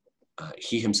came.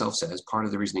 He himself says part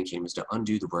of the reason he came is to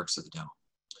undo the works of the devil,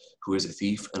 who is a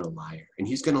thief and a liar. And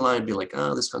he's going to lie and be like,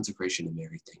 oh, this consecration to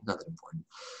Mary thing, not that important.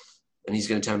 And he's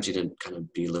going to tempt you to kind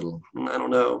of be a little, I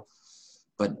don't know.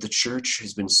 But the church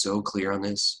has been so clear on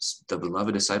this. The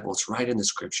beloved disciples, right in the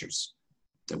scriptures,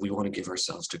 that we want to give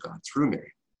ourselves to God through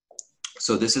Mary.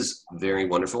 So this is very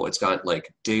wonderful. It's got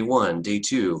like day 1, day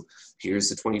 2. Here's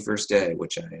the 21st day,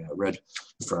 which I read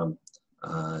from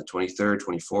 23rd,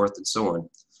 24th, and so on.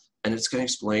 And it's going to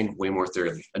explain way more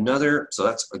thoroughly. So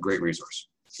that's a great resource.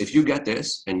 If you get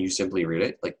this and you simply read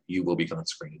it, like, you will be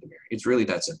consecrated to Mary. It's really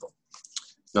that simple.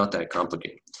 It's not that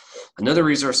complicated. Another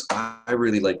resource I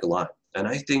really like a lot, and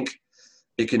I think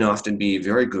it can often be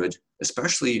very good,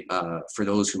 especially for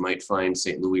those who might find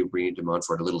St. Louis Marie de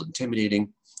Montfort a little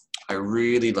intimidating. I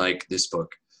really like this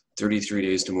book, 33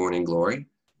 Days to Morning Glory,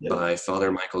 by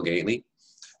Father Michael Gately,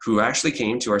 who actually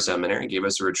came to our seminary, gave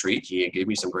us a retreat. He gave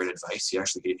me some great advice.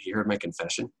 He heard my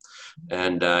confession,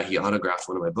 and he autographed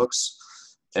one of my books.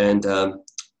 And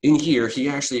in here, he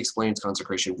actually explains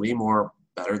consecration way more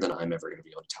better than I'm ever going to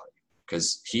be able to tell you,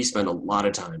 because he spent a lot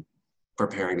of time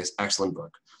preparing this excellent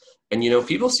book. And,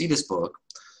 people see this book,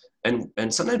 and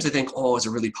sometimes they think, oh, it's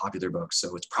a really popular book,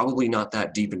 so it's probably not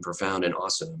that deep and profound and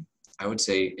awesome. I would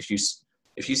say, if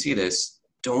you see this,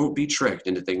 don't be tricked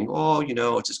into thinking, oh,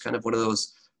 it's just kind of one of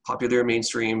those popular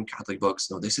mainstream Catholic books.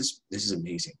 No, this is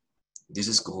amazing. This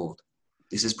is gold.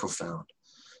 This is profound.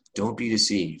 Don't be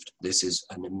deceived. This is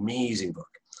an amazing book.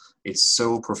 It's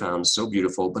so profound, so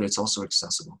beautiful, but it's also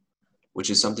accessible,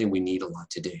 which is something we need a lot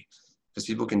today, because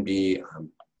people can be,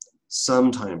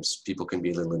 sometimes people can be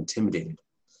a little intimidated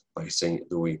by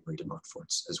St. Louis Marie de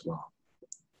Montfort as well.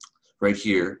 Right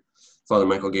here, Father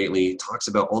Michael Gately talks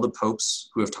about all the popes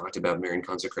who have talked about Marian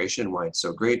consecration and why it's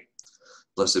so great.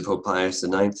 Blessed Pope Pius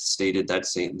IX stated that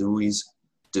St. Louis'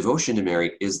 devotion to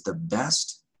Mary is the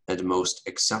best and most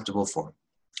acceptable form.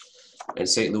 And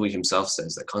St. Louis himself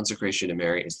says that consecration to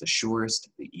Mary is the surest,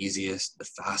 the easiest, the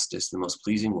fastest, the most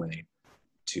pleasing way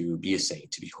to be a saint,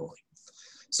 to be holy.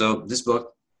 So this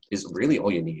book is really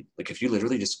all you need. Like, if you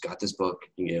literally just got this book,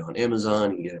 you can get it on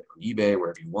Amazon, you can get it on eBay,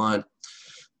 wherever you want.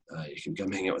 You can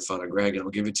come hang out with Father Greg and I'll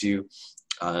give it to you.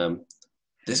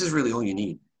 This is really all you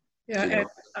need. Yeah, and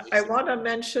I want to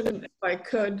mention, if I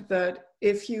could, that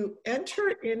if you enter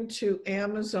into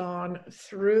Amazon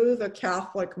through the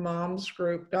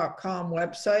CatholicMomsGroup.com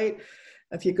website,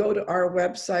 if you go to our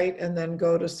website and then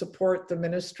go to support the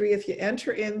ministry, if you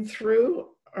enter in through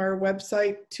our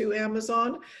website to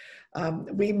Amazon,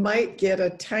 we might get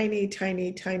a tiny,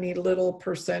 tiny, tiny little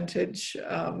percentage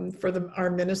for our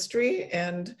ministry,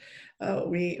 and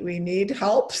we need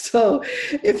help. So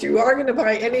if you are going to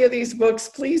buy any of these books,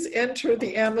 please enter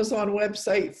the Amazon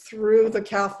website through the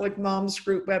Catholic Moms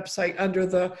Group website under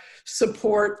the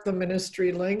support the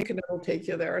ministry link, and it'll take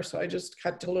you there. So I just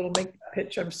cut to a little make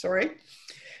pitch. I'm sorry.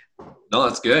 No,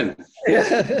 that's good.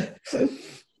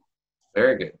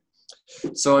 Very good.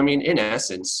 So, I mean, in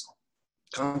essence,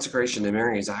 consecration to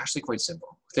Mary is actually quite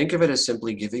simple. Think of it as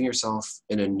simply giving yourself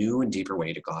in a new and deeper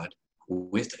way to God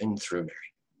with and through Mary.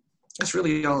 That's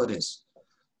really all it is.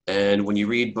 And when you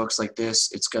read books like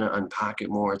this, it's going to unpack it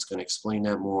more. It's going to explain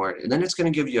that more. And then it's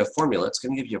going to give you a formula. It's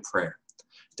going to give you a prayer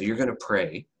that you're going to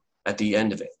pray at the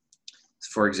end of it.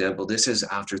 For example, this is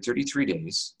after 33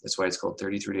 days. That's why it's called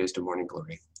 33 Days to Morning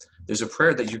Glory. There's a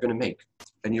prayer that you're going to make.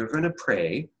 And you're going to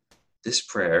pray this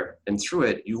prayer, and through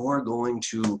it, you are going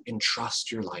to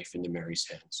entrust your life into Mary's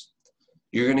hands.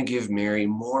 You're going to give Mary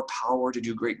more power to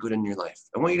do great good in your life.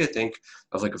 I want you to think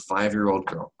of like a 5-year-old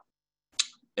girl,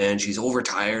 and she's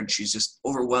overtired. She's just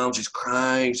overwhelmed. She's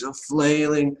crying. She's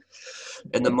flailing.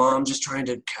 And the mom just trying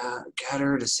to get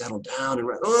her to settle down and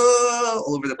run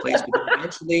all over the place. But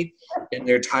eventually, in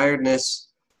their tiredness,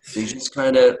 they just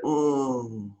kind of,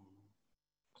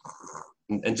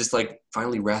 and just like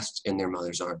finally rest in their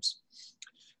mother's arms.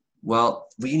 Well,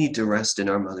 we need to rest in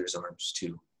our mother's arms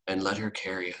too and let her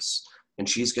carry us. And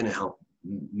she's going to help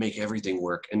make everything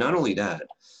work. And not only that,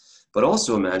 But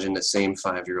also imagine the same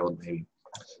 5-year-old baby.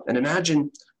 And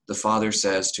imagine the father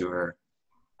says to her,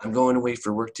 I'm going away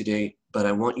for work today, but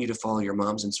I want you to follow your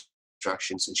mom's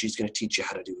instructions, and she's going to teach you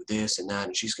how to do this and that,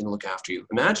 and she's going to look after you.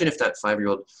 Imagine if that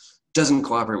 5-year-old doesn't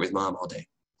cooperate with mom all day.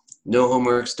 No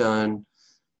homework's done,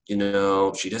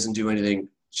 she doesn't do anything.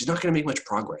 She's not going to make much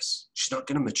progress. She's not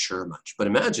going to mature much. But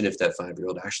imagine if that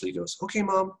 5-year-old actually goes, okay,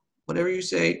 mom, whatever you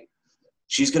say.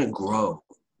 She's going to grow.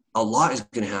 A lot is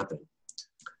going to happen.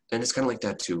 And it's kind of like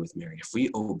that too with Mary. If we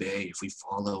obey, if we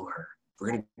follow her, we're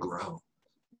going to grow.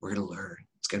 We're going to learn.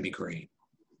 It's going to be great.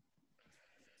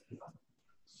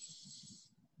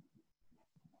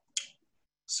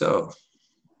 So.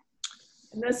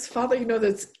 And that's, Father,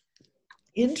 that's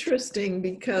interesting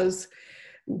because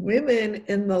women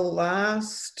in the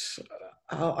last,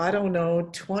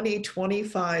 20,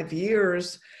 25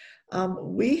 years,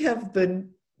 we have been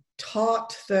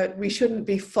taught that we shouldn't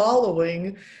be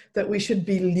following, that we should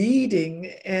be leading.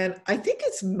 And I think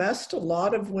it's messed a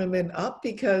lot of women up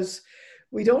because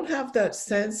we don't have that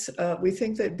sense. We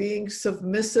think that being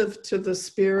submissive to the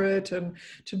Spirit and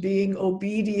to being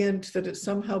obedient, that it's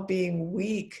somehow being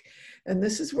weak. And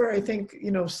this is where I think,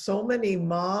 so many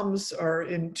moms are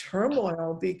in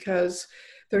turmoil because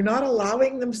they're not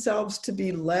allowing themselves to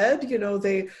be led.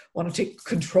 They want to take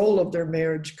control of their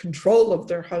marriage, control of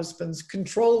their husbands,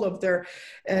 control of their,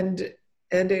 and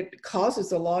it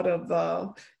causes a lot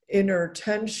of inner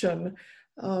tension.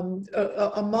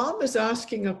 A mom is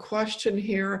asking a question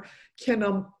here. Can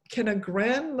a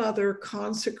grandmother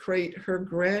consecrate her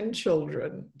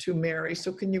grandchildren to Mary?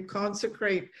 So can you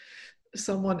consecrate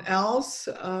someone else?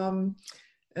 And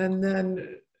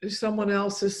then someone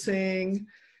else is saying,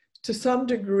 to some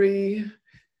degree,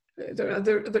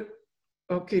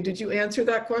 okay, did you answer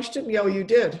that question? Yeah, you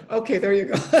did. Okay, there you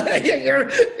go.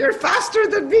 You're faster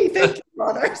than me. Thank you,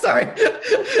 Father. Sorry,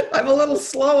 I'm a little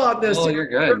slow on this. Oh, you're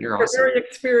good. You're awesome. Very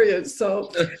experienced. So,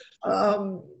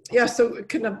 So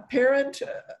can a parent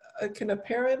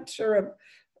or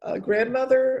a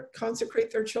grandmother consecrate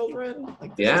their children?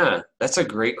 Yeah, that's a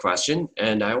great question.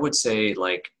 And I would say,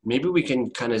 maybe we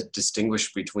can kind of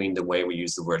distinguish between the way we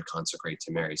use the word consecrate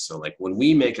to Mary. So when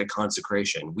we make a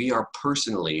consecration, we are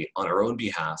personally, on our own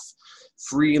behalf,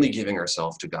 freely giving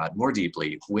ourselves to God more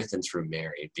deeply with and through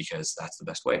Mary, because that's the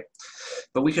best way.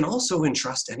 But we can also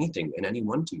entrust anything and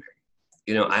anyone to Mary.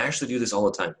 I actually do this all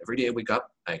the time. Every day I wake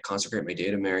up, I consecrate my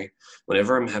day to Mary.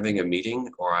 Whenever I'm having a meeting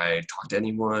or I talk to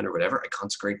anyone or whatever, I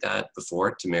consecrate that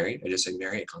before to Mary. I just say,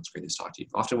 Mary, I consecrate this talk to you.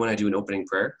 Often when I do an opening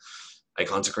prayer, I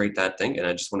consecrate that thing, and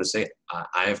I just want to say,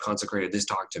 I have consecrated this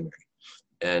talk to Mary.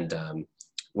 And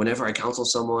whenever I counsel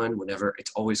someone,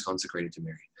 it's always consecrated to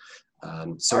Mary.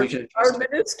 So our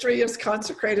ministry is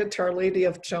consecrated to Our Lady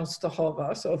of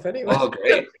Częstochowa. So if anyone, oh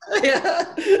great, yeah,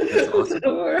 that's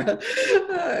awesome.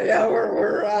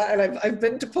 And I've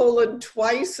been to Poland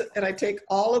twice, and I take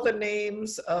all of the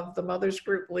names of the Mothers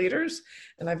Group leaders,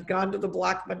 and I've gone to the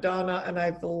Black Madonna, and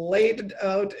I've laid it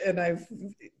out, and I've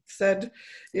said,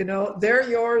 they're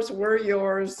yours, we're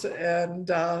yours, and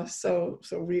so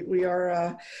we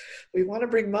are. We want to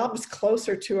bring moms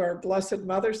closer to our Blessed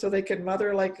Mother, so they can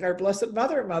mother like our Blessed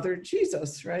Mother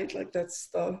Jesus, right? That's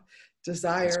the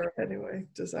desire, anyway.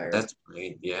 Desire. That's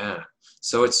great. Yeah.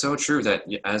 So it's so true that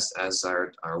as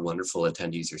our wonderful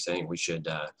attendees are saying,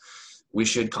 we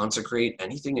should consecrate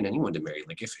anything and anyone to Mary.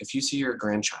 If you see your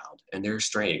grandchild and they're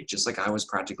straying, just like I was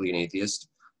practically an atheist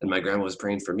and my grandma was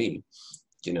praying for me,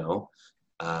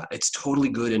 it's totally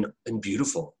good and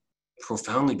beautiful,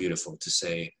 profoundly beautiful to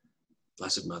say,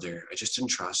 Blessed Mother, I just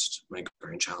entrust my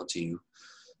grandchild to you.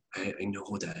 I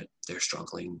know that they're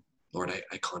struggling. Lord,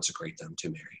 I consecrate them to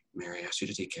Mary. Mary, I ask you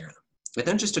to take care of them. And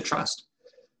then just to trust,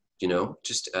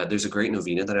 there's a great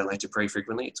novena that I like to pray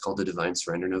frequently. It's called the Divine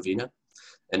Surrender Novena.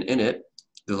 And in it,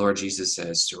 the Lord Jesus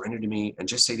says, surrender to me, and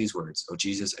just say these words, oh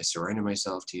Jesus, I surrender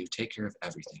myself to you, take care of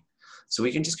everything. So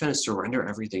we can just kind of surrender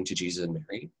everything to Jesus and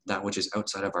Mary, that which is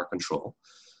outside of our control.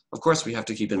 Of course, we have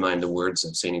to keep in mind the words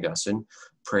of St. Augustine,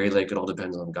 pray like it all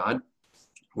depends on God,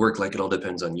 work like it all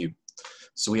depends on you.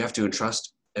 So we have to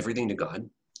entrust everything to God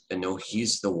and know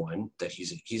he's the one, that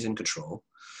he's in control.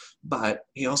 But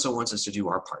he also wants us to do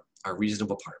our part, our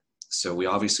reasonable part. So we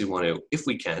obviously want to, if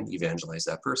we can, evangelize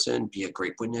that person, be a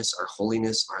great witness, our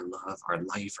holiness, our love, our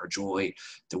life, our joy,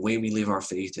 the way we live our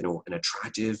faith in an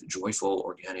attractive, joyful,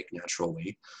 organic, natural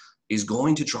way is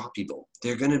going to draw people.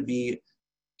 They're going to be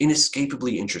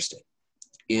inescapably interested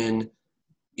in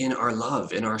our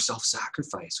love, in our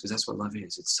self-sacrifice, because that's what love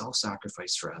is. It's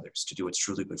self-sacrifice for others to do what's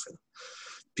truly good for them.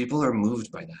 People are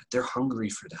moved by that. They're hungry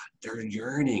for that. They're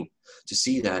yearning to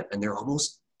see that, and they're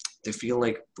almost They feel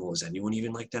like, well, is anyone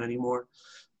even like that anymore?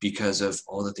 Because of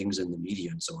all the things in the media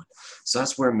and so on. So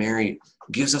that's where Mary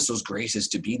gives us those graces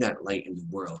to be that light in the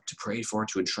world, to pray for,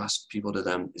 to entrust people to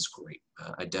them is great.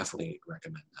 I definitely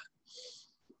recommend that.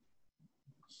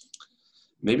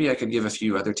 Maybe I could give a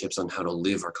few other tips on how to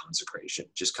live our consecration,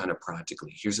 just kind of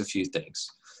practically. Here's a few things.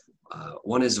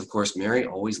 One is, of course, Mary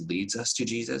always leads us to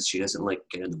Jesus. She doesn't like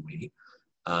get in the way.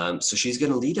 So she's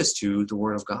going to lead us to the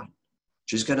Word of God.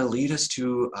 She's going to lead us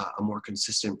to a more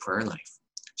consistent prayer life.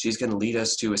 She's going to lead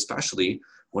us to especially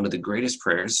one of the greatest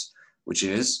prayers, which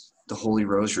is the Holy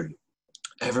Rosary.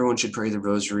 Everyone should pray the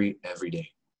Rosary every day.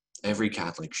 Every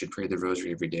Catholic should pray the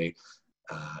Rosary every day.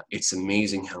 It's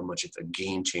amazing how much of a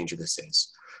game changer this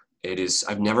is. It is.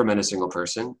 I've never met a single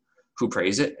person who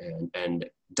prays it and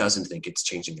doesn't think it's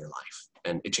changing their life.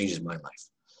 And it changes my life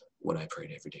when I pray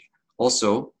it every day.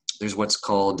 Also, there's what's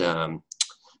called, there's,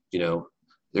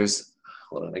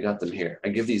 hold on, I got them here. I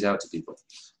give these out to people.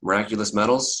 Miraculous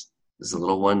medals. This is a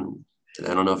little one.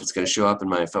 I don't know if it's going to show up in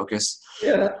my focus.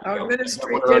 Yeah, our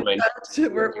ministry I got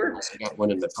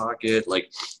one in my pocket. Like,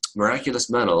 miraculous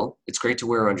medal, it's great to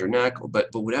wear around your neck, but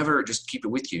whatever, just keep it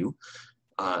with you.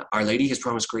 Our Lady has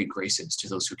promised great graces to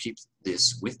those who keep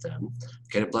this with them.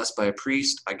 Get it blessed by a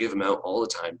priest. I give them out all the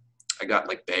time. I got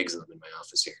like bags of them in my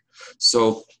office here.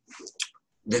 So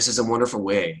this is a wonderful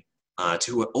way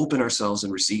to open ourselves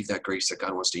and receive that grace that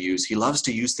God wants to use. He loves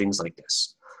to use things like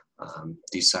this,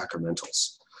 these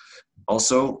sacramentals.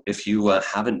 Also, if you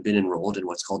haven't been enrolled in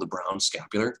what's called the Brown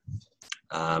Scapular,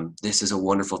 this is a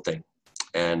wonderful thing.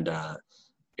 And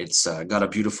it's got a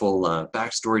beautiful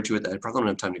backstory to it that I probably don't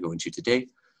have time to go into today,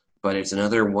 but it's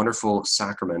another wonderful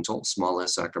sacramental, small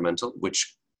s sacramental,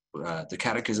 which the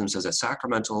Catechism says that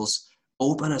sacramentals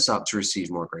open us up to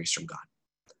receive more grace from God.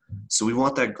 So we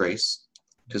want that grace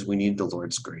because we need the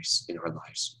Lord's grace in our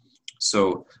lives.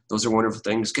 So those are wonderful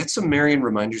things. Get some Marian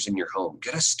reminders in your home.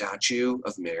 Get a statue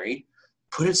of Mary.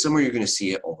 Put it somewhere you're going to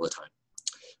see it all the time.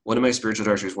 One of my spiritual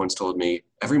directors once told me,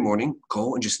 every morning,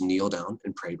 go and just kneel down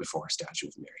and pray before a statue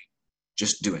of Mary.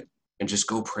 Just do it. And just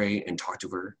go pray and talk to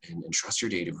her and entrust your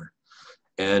day to her.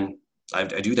 And I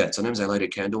do that. Sometimes I light a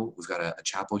candle. We've got a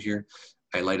chapel here.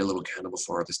 I light a little candle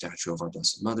before the statue of our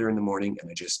Blessed Mother in the morning, and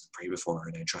I just pray before her,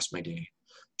 and I entrust my day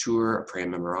to her. I pray a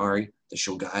memorare that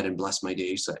she'll guide and bless my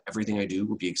day so that everything I do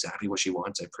will be exactly what she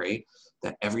wants. I pray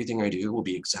that everything I do will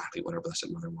be exactly what our Blessed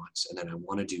Mother wants. And then I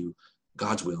want to do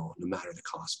God's will, no matter the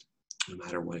cost, no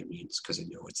matter what it means, because I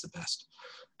know it's the best,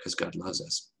 because God loves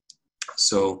us.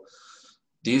 So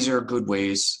these are good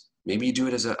ways. Maybe you do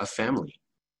it as a family.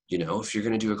 You know, if you're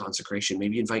going to do a consecration,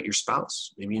 maybe invite your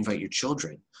spouse, maybe invite your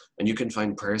children, and you can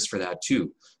find prayers for that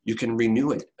too. You can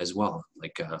renew it as well.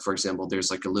 Like, for example,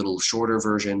 there's like a little shorter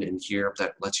version in here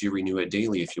that lets you renew it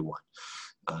daily if you want.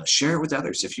 Share it with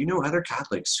others. If you know other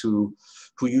Catholics who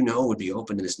you know would be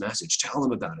open to this message, tell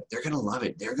them about it. They're going to love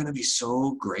it. They're going to be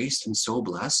so graced and so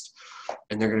blessed,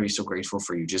 and they're going to be so grateful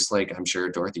for you, just like I'm sure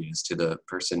Dorothy is to the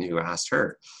person who asked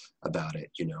her about it,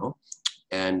 you know.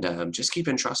 And just keep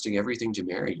entrusting everything to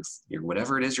Mary. Your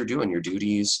whatever it is you're doing, your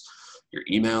duties, your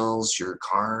emails, your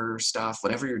car stuff,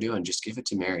 whatever you're doing, just give it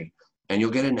to Mary. And you'll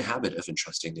get in the habit of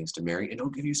entrusting things to Mary, and it'll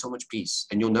give you so much peace.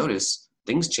 And you'll notice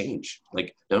things change.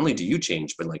 Like, not only do you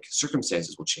change, but like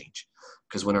circumstances will change.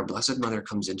 Because when our Blessed Mother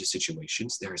comes into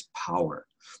situations, there is power.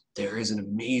 There is an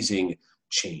amazing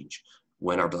change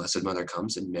when our Blessed Mother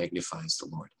comes and magnifies the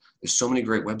Lord. There's so many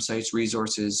great websites,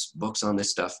 resources, books on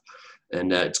this stuff.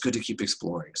 And it's good to keep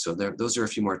exploring. So those are a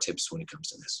few more tips when it comes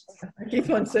to this. I keep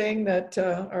on saying that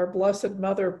our Blessed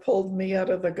Mother pulled me out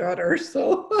of the gutter.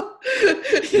 So,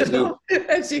 you know,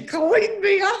 and she cleaned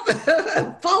me up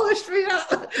and polished me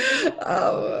up.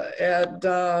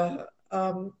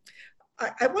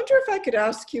 I wonder if I could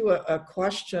ask you a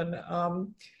question.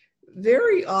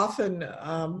 Very often,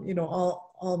 you know,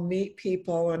 I'll meet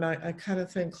people and I kind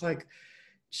of think like,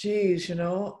 geez, you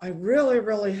know, I really,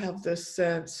 really have this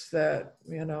sense that,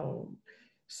 you know,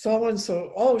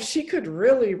 so-and-so, oh, she could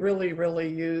really, really, really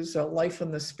use a Life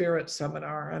in the Spirit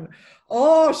seminar. And,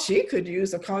 oh, she could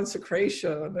use a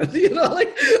consecration. And, you know,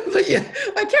 like, but yeah,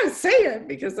 I can't say it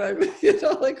because I'm, you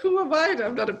know, like, who am I?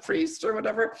 I'm not a priest or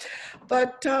whatever.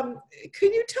 But can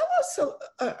you tell us,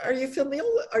 are you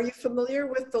familiar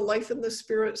with the Life in the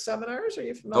Spirit seminars? Are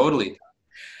you familiar? Totally.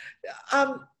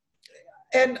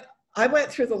 And I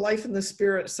went through the Life in the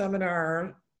Spirit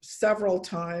seminar several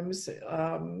times,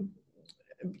 and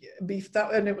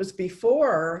it was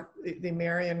before the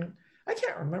Marian. I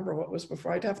can't remember what was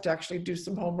before. I'd have to actually do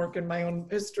some homework in my own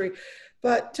history.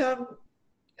 But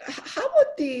how would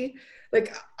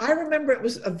I remember it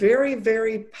was a very,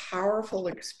 very powerful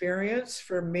experience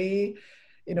for me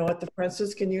at the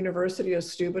Franciscan University of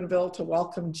Steubenville to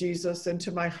welcome Jesus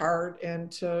into my heart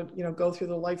and to, go through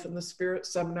the Life in the Spirit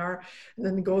seminar, and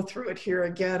then go through it here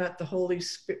again at the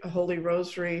Holy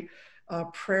Rosary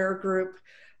prayer group.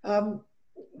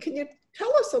 Can you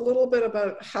tell us a little bit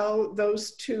about how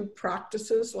those two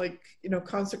practices, like,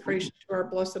 consecration to our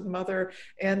Blessed Mother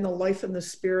and the Life in the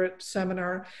Spirit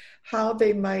seminar, how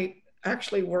they might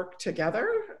actually work together,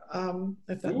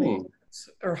 if that makes sense,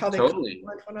 or how they totally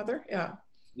complement one another? Yeah.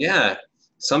 Yeah.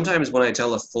 Sometimes when I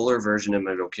tell a fuller version of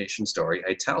my vocation story,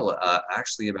 I tell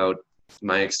actually about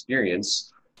my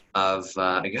experience of,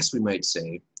 I guess we might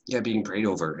say, being prayed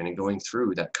over and going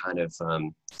through that kind of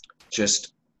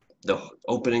just the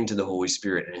opening to the Holy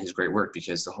Spirit and his great work,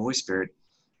 because the Holy Spirit,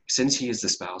 since he is the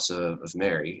spouse of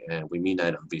Mary, and we mean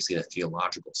that obviously in a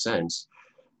theological sense,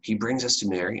 he brings us to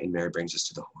Mary and Mary brings us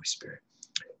to the Holy Spirit.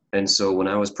 And so when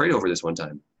I was prayed over this one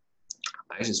time,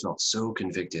 I just felt so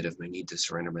convicted of my need to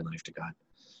surrender my life to God.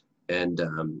 And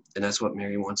that's what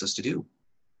Mary wants us to do,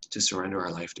 to surrender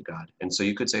our life to God. And so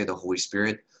you could say the Holy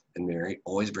Spirit and Mary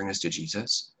always bring us to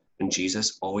Jesus, and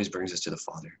Jesus always brings us to the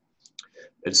Father.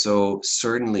 And so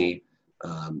certainly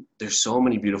there's so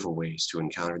many beautiful ways to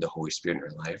encounter the Holy Spirit in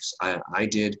our lives. I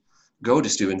did go to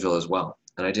Steubenville as well,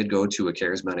 and I did go to a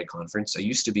charismatic conference. I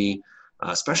used to be,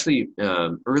 especially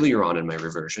earlier on in my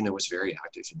reversion, I was very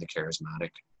active in the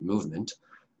charismatic movement.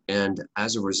 And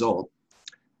as a result,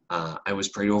 I was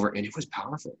prayed over, and it was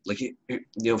powerful. Like,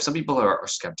 some people are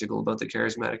skeptical about the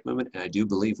charismatic movement, and I do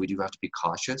believe we do have to be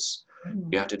cautious.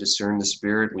 We have to discern the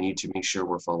Spirit. We need to make sure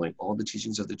we're following all the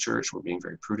teachings of the church. We're being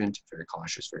very prudent, very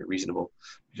cautious, very reasonable,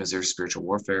 because there's spiritual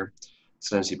warfare.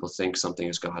 Sometimes people think something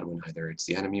is God when either it's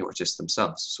the enemy or just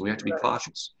themselves. So we have to be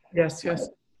cautious. Yes.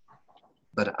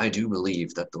 But I do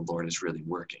believe that the Lord is really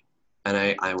working. And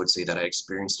I would say that I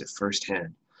experienced it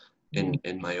firsthand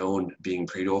in my own being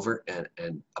prayed over,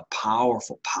 and a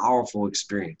powerful, powerful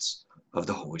experience of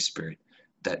the Holy Spirit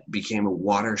that became a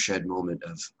watershed moment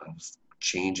of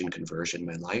change and conversion in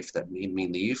my life, that made me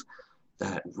leave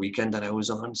that weekend that I was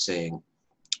on saying,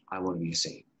 I want to be a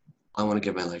saint. I want to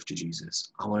give my life to Jesus.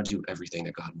 I want to do everything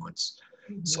that God wants.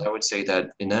 So I would say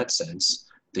that in that sense,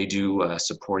 they do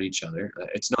support each other.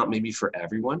 It's not maybe for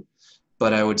everyone,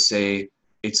 but I would say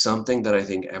it's something that I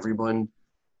think everyone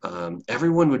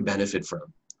would benefit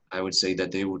from. I would say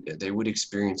that they would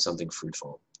experience something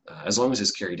fruitful as long as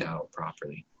it's carried out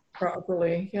properly.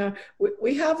 Yeah.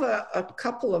 We have a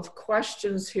couple of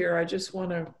questions here. I just want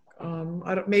to,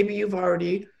 maybe you've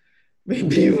already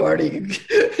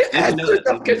answered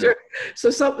them, so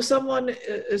someone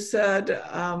said,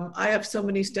 I have so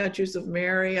many statues of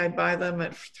Mary. I buy them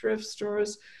at thrift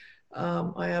stores.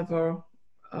 I have a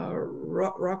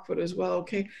Rockwood as well.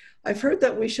 Okay. I've heard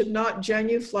that we should not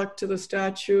genuflect to the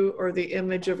statue or the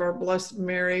image of our Blessed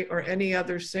Mary or any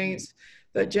other saints,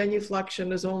 that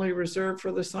genuflection is only reserved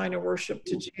for the sign of worship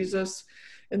to Jesus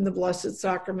in the Blessed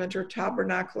Sacrament or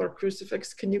Tabernacle or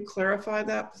Crucifix. Can you clarify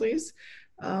that, please?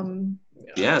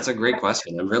 Yeah, it's a great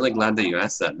question. I'm really glad that you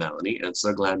asked that, Melanie. I'm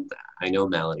so glad that I know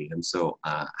Melanie. I'm so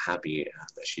happy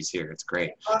that she's here. It's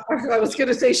great. I was going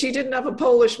to say she didn't have a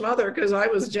Polish mother, because I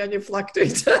was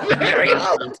genuflecting to Mary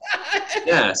all the time.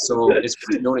 Yeah, so it's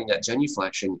worth noting that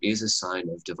genuflection is a sign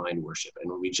of divine worship.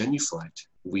 And when we genuflect,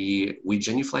 we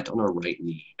genuflect on our right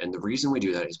knee. And the reason we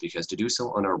do that is because to do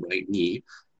so on our right knee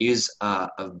is a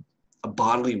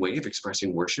bodily way of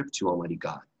expressing worship to Almighty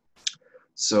God.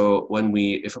 So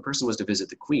if a person was to visit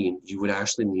the Queen, you would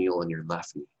actually kneel on your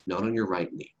left knee, not on your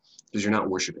right knee, because you're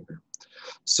not worshiping her.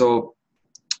 So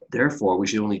therefore, we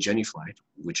should only genuflect,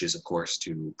 which is, of course,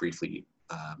 to briefly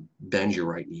bend your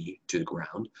right knee to the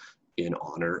ground in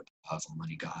honor of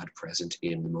Almighty God present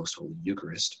in the Most Holy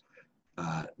Eucharist.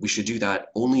 We should do that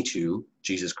only to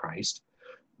Jesus Christ,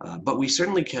 but we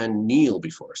certainly can kneel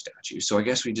before a statue. So I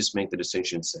guess we just make the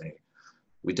distinction and say,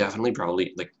 we definitely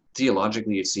probably, like,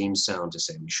 theologically, it seems sound to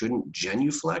say we shouldn't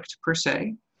genuflect per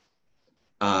se,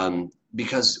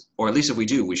 because, or at least if we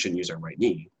do, we shouldn't use our right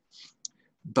knee.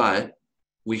 But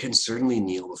we can certainly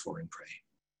kneel before and pray,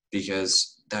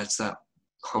 because that's that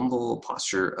humble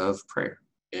posture of prayer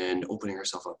and opening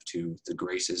ourselves up to the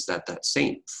graces that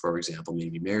saint, for example,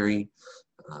 maybe Mary,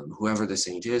 whoever the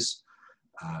saint is,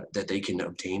 that they can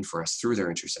obtain for us through their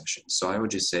intercession. So I would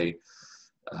just say,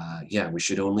 we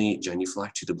should only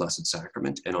genuflect to the Blessed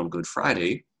Sacrament, and on Good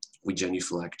Friday, we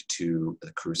genuflect to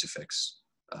the crucifix,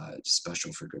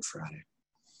 special for Good Friday.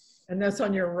 And that's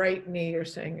on your right knee, you're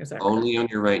saying, is that only correct? On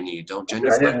your right knee. Don't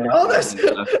genuflect. I didn't know this.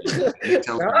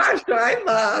 Gosh,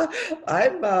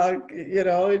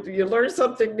 you learn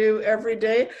something new every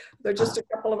day. There are just a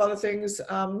couple of other things.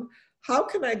 how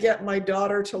can I get my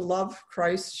daughter to love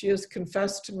Christ? She has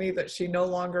confessed to me that she no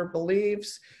longer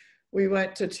believes. We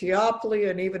went to Teopoli,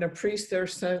 and even a priest there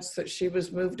sensed that she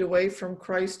was moved away from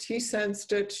Christ. He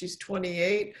sensed it. She's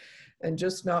 28 and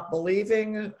just not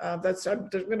believing. I'm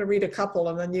going to read a couple,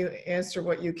 and then you answer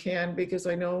what you can, because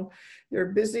I know you're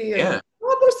busy. And Yeah.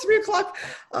 almost 3 o'clock.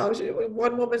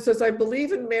 One woman says, I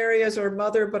believe in Mary as our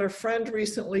mother, but a friend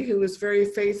recently who is very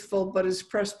faithful but is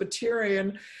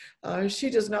Presbyterian, she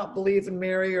does not believe in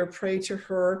Mary or pray to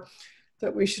her,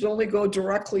 that we should only go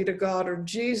directly to God or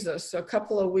Jesus. A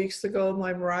couple of weeks ago,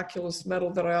 my miraculous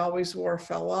medal that I always wore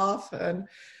fell off, and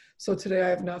so today I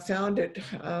have not found it.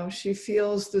 She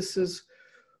feels this is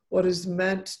what is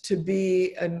meant to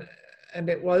be, and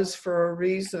it was for a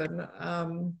reason.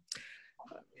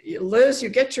 Liz, you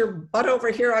get your butt over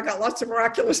here. I got lots of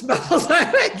miraculous medals.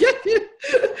 I get you.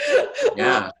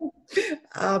 Yeah. You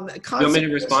want me to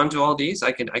respond to all these?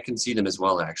 I can see them as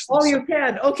well, actually. Oh, you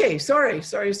can. Okay. Sorry.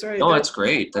 No, that's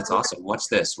great. That's awesome. Watch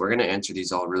this. We're going to answer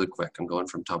these all really quick. I'm going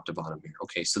from top to bottom here.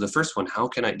 Okay. So the first one,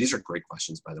 these are great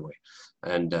questions, by the way.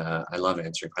 And I love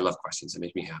answering. I love questions. They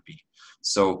make me happy.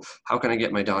 So how can I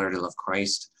get my daughter to love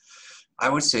Christ? I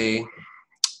would say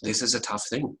this is a tough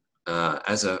thing.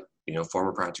 As a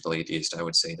former practical atheist, I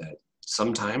would say that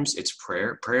sometimes it's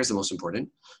prayer. Prayer is the most important.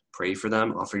 Pray for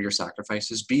them, offer your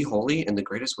sacrifices, be holy. And the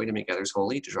greatest way to make others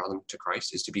holy, to draw them to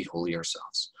Christ, is to be holy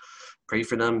ourselves. Pray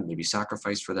for them, maybe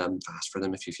sacrifice for them, fast for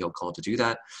them if you feel called to do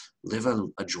that. Live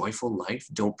a joyful life.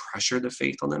 Don't pressure the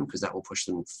faith on them, because that will push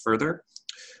them further.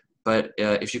 But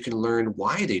if you can learn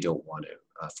why they don't want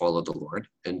to follow the Lord,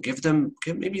 and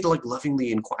maybe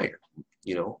lovingly inquire,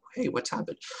 hey, what's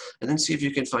happened? And then see if you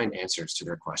can find answers to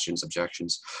their questions,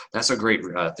 objections. That's a great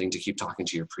thing to keep talking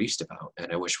to your priest about.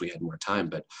 And I wish we had more time,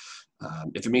 but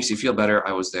if it makes you feel better,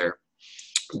 I was there.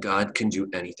 God can do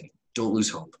anything. Don't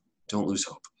lose hope. Don't lose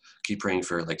hope. Keep praying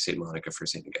for St. Monica, for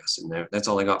St. Augustine. That's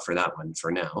all I got for that one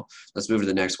for now. Let's move to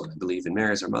the next one. I believe in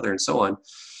Mary as our mother, and so on.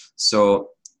 So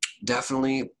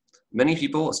definitely, many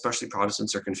people, especially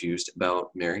Protestants, are confused about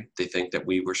Mary. They think that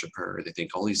we worship her. They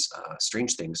think all these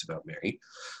strange things about Mary.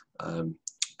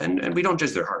 And we don't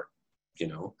judge their heart,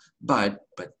 But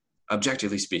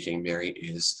objectively speaking, Mary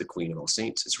is the Queen of all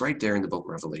saints. It's right there in the book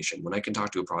of Revelation. When I can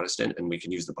talk to a Protestant and we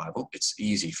can use the Bible, it's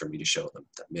easy for me to show them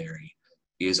that Mary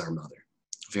is our mother.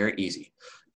 Very easy.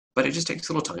 But it just takes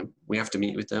a little time. We have to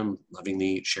meet with them,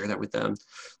 lovingly share that with them.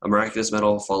 A miraculous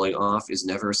medal falling off is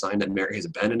never a sign that Mary has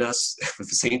abandoned us. If the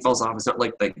saint falls off, it's not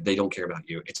like they don't care about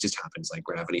you. It just happens. Like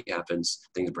gravity happens,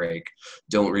 things break.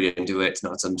 Don't read into it. It's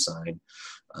not some sign.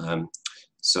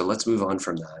 So let's move on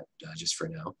from that just for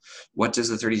now. What does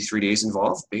the 33 days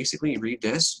involve? Basically, read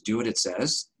this, do what it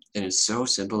says. And it's so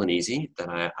simple and easy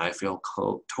that I feel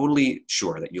totally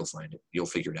sure that you'll find it. You'll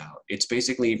figure it out. It's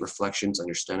basically reflections,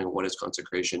 understanding what is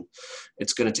consecration.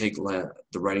 It's going to take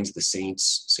the writings of the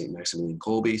saints, St. Maximilian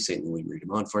Kolbe, St. Louis Marie de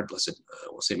Montfort,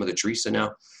 St. Mother Teresa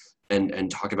now,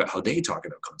 and talk about how they talk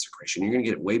about consecration. You're going to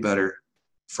get it way better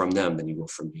from them than you will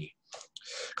from me.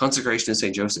 Consecration of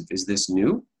St. Joseph. Is this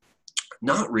new?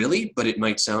 Not really, but it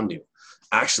might sound new.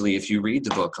 Actually, if you read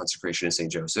the book Consecration of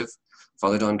St. Joseph,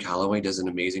 Father Don Calloway does an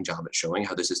amazing job at showing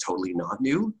how this is totally not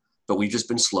new, but we've just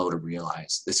been slow to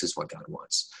realize this is what God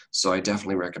wants. So I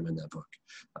definitely recommend that book.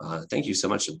 Thank you so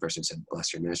much to the person who said,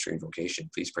 bless your ministry and vocation.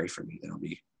 Please pray for me that I'll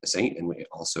be a saint, and we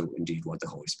also indeed want the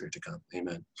Holy Spirit to come.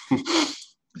 Amen.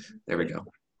 There we go.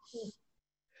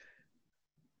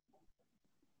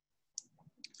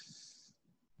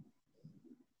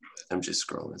 I'm just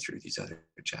scrolling through these other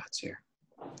chats here.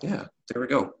 Yeah, there we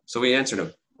go. So we answered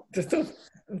them.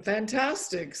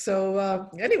 Fantastic. So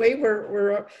anyway,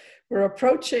 we're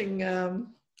approaching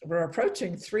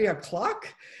 3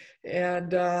 o'clock,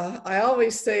 and I've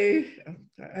always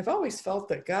felt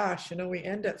that, gosh, we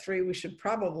end at 3. We should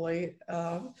probably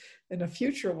in a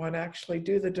future one actually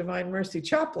do the Divine Mercy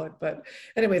Chaplet. But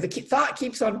anyway, the thought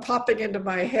keeps on popping into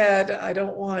my head. I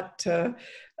don't want to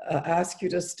ask you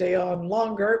to stay on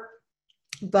longer,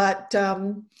 but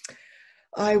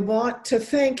I want to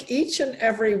thank each and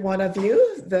every one of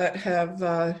you that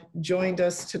have joined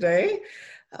us today.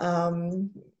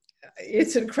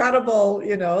 It's incredible,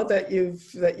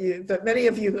 that many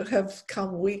of you have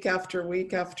come week after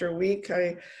week after week.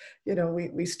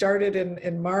 We started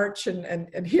in March,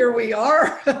 and here we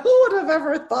are. Who would have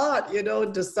ever thought,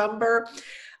 December?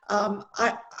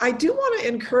 I do want to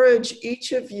encourage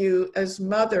each of you as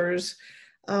mothers.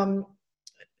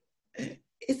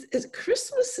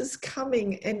 Christmas is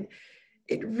coming, and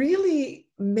it really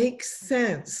makes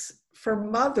sense for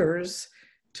mothers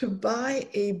to buy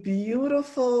a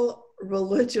beautiful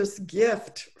religious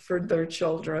gift for their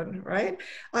children, right?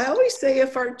 I always say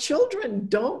if our children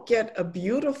don't get a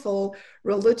beautiful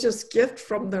religious gift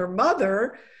from their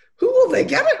mother, who will they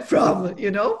get it from,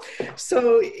 you know?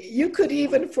 So you could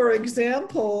even, for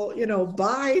example, you know,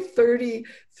 buy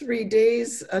 33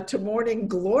 days to morning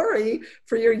glory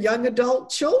for your young adult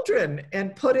children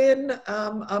and put in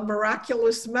a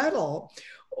miraculous medal.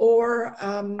 Or,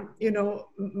 you know,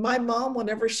 my mom,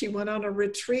 whenever she went on a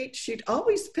retreat, she'd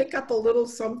always pick up a little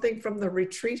something from the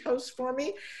retreat house for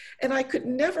me. And I could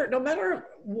never, no matter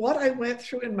what I went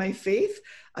through in my faith,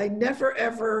 I never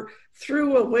ever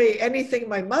threw away anything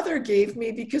my mother gave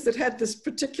me because it had this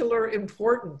particular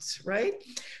importance, right?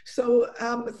 So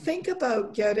think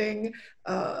about getting,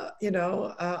 you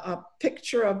know, a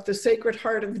picture of the Sacred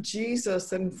Heart of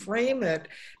Jesus and frame it,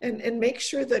 and make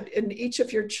sure that in each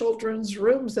of your children's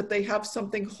rooms that they have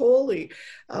something holy.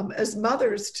 As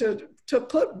mothers, to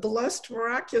put blessed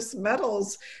miraculous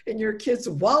medals in your kids'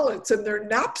 wallets, in their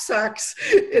knapsacks,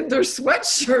 in their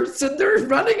sweatshirts, in their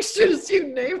running shoes, you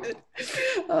name it.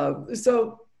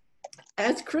 So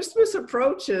as Christmas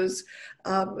approaches,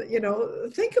 you know,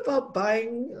 think about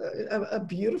buying a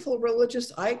beautiful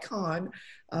religious icon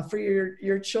for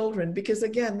your children, because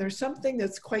again, there's something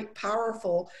that's quite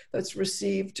powerful that's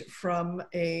received from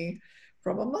a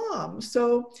mom.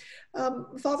 So,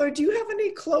 Father, do you have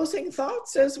any closing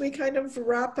thoughts as we kind of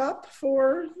wrap up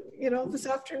for, you know, this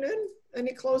afternoon?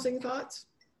 Any closing thoughts?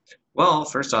 Well,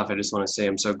 first off, I just want to say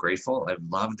I'm so grateful. I've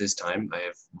loved this time. I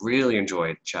have really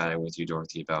enjoyed chatting with you,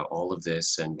 Dorothy, about all of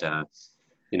this. And,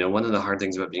 you know, one of the hard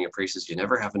things about being a priest is you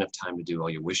never have enough time to do all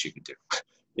you wish you could do,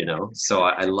 you know? So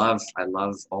I love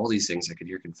all these things. I could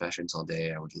hear confessions all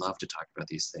day. I would love to talk about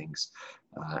these things.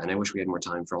 And I wish we had more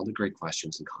time for all the great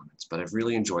questions and comments, but I've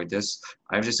really enjoyed this.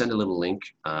 I've just sent a little link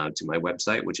to my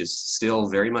website, which is still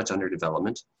very much under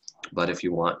development. But if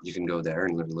you want, you can go there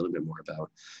and learn a little bit more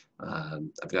about.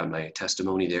 I've got my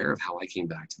testimony there of how I came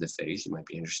back to the faith. You might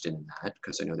be interested in that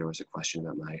because I know there was a question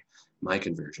about my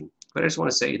conversion. But I just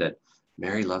want to say that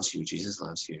Mary loves you. Jesus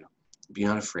loves you. Be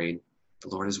not afraid. The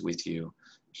Lord is with you.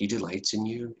 He delights in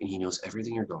you, and he knows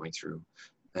everything you're going through.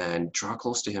 And draw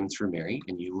close to him through Mary,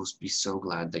 and you will be so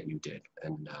glad that you did.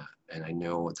 And I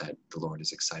know that the Lord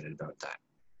is excited about that.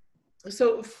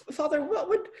 So, Father, what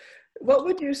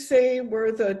would you say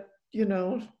were the, you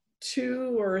know,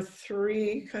 2 or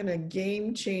 3 kind of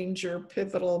game changer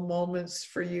pivotal moments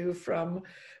for you from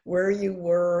where you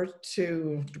were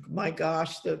to, my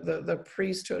gosh, the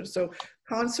priesthood? So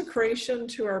consecration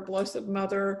to our Blessed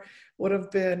Mother would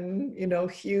have been, you know,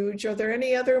 huge. Are there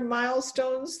any other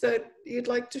milestones that you'd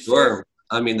like to share? Sure.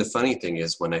 I mean, the funny thing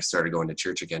is when I started going to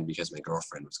church again because my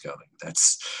girlfriend was going,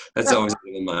 that's always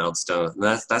been a milestone.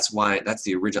 And that's why, that's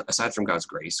the original, aside from God's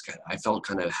grace, I felt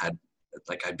kind of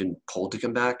like I'd been pulled to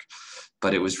come back,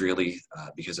 but it was really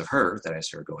because of her that I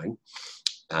started going.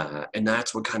 And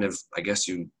that's what kind of, I guess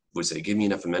you would say, gave me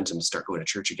enough momentum to start going to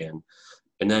church again.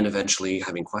 And then eventually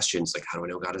having questions like, how do I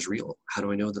know God is real? How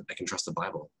do I know that I can trust the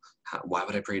Bible? Why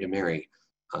would I pray to Mary?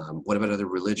 What about other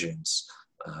religions?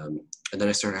 And then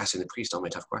I started asking the priest all my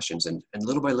tough questions, and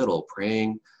little by little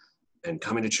praying and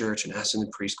coming to church and asking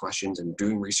the priest questions and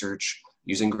doing research,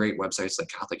 using great websites like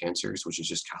Catholic Answers, which is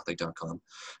just Catholic.com.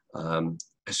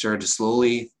 I started to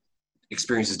slowly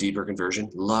experience this deeper conversion.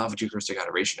 Loved Eucharistic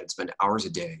adoration. I'd spend hours a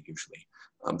day usually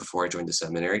before I joined the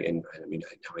seminary, and I mean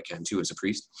now I can too as a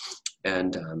priest.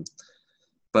 And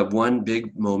but one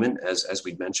big moment, as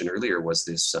we'd mentioned earlier, was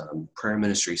this prayer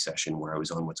ministry session where I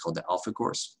was on what's called the Alpha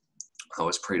course. I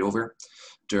was prayed over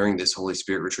during this Holy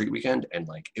Spirit retreat weekend, and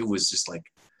like it was just like,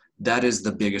 that is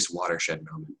the biggest watershed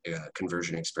moment,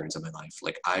 conversion experience of my life.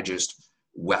 Like I just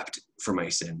wept for my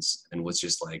sins and was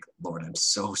just like, Lord, I'm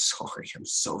so sorry. I'm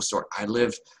so sorry. I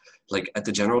lived like at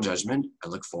the general judgment. I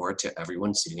look forward to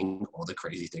everyone seeing all the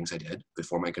crazy things I did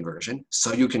before my conversion,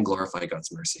 so you can glorify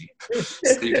God's mercy.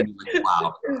 So you can be like,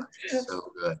 wow, God, you're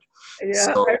so good.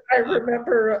 Yeah, So, I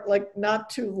remember like not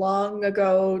too long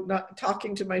ago, not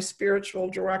talking to my spiritual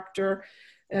director,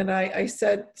 and I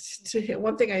said to him,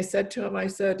 one thing I said to him, I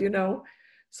said, you know,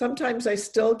 sometimes I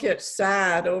still get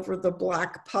sad over the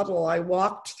black puddle I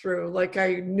walked through, like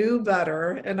I knew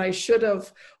better and I should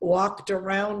have walked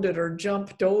around it or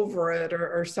jumped over it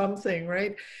or something,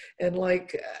 right? And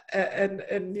like,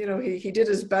 and you know, he did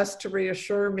his best to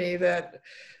reassure me that,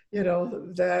 you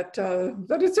know, that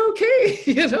it's okay,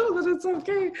 you know, that it's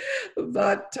okay.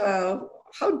 But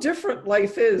how different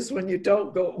life is when you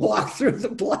don't go walk through the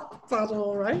black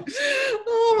puddle, right?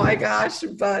 Oh my gosh.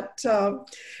 But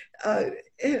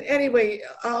anyway,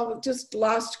 just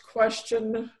last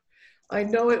question. I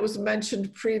know it was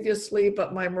mentioned previously,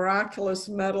 but my miraculous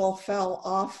medal fell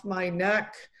off my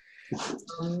neck.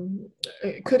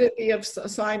 Could it be a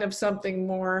sign of something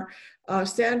more?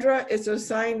 Sandra, it's a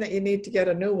sign that you need to get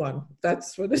a new one.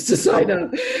 That's what it's a sign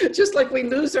of. Just like we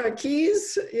lose our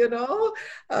keys, you know,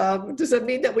 does it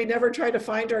mean that we never try to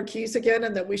find our keys again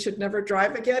and that we should never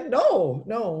drive again? No,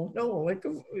 no, no. Like,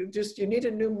 just you need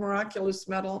a new miraculous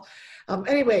medal.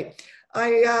 Anyway,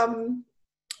 I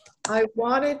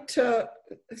wanted to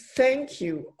thank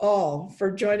you all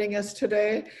for joining us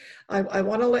today. I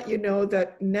want to let you know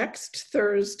that next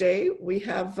Thursday we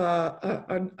have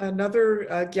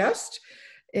another guest,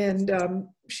 and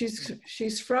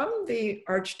she's from the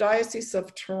Archdiocese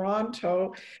of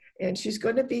Toronto, and she's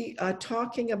going to be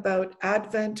talking about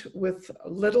Advent with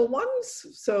little ones,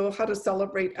 so how to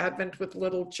celebrate Advent with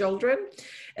little children.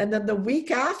 And then the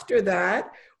week after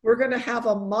that, we're going to have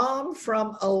a mom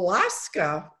from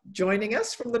Alaska joining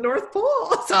us from the North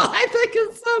Pole. So I think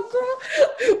it's so cool.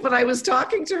 When I was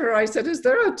talking to her, I said, is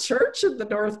there a church in the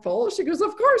North Pole? She goes,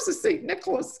 of course, it's St.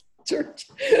 Nicholas Church.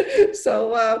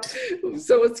 So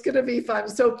it's going to be fun.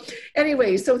 So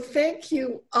anyway, so thank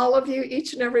you, all of you,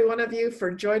 each and every one of you, for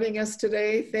joining us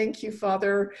today. Thank you,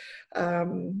 Father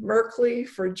Merkley,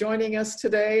 for joining us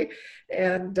today.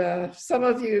 And some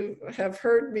of you have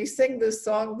heard me sing this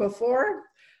song before.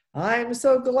 I'm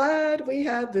so glad we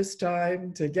had this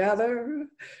time together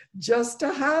just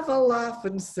to have a laugh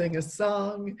and sing a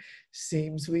song.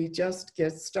 Seems we just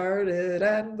get started,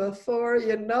 and before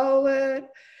you know it,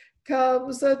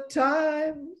 comes a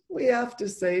time we have to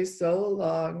say so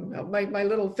long. My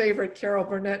little favorite Carol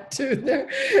Burnett tune there.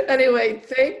 Anyway,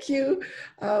 thank you.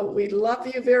 We love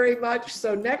you very much.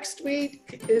 So next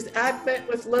week is Advent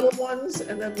with little ones,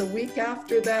 and then the week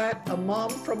after that, a mom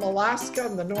from Alaska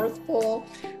on the North Pole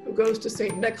who goes to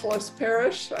St. Nicholas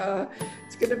Parish.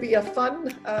 It's going to be a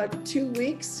fun 2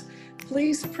 weeks.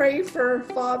 Please pray for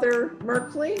Father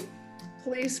Merkley.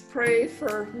 Please pray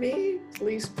for me.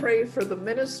 Please pray for the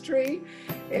ministry.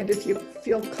 And if you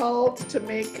feel called to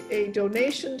make a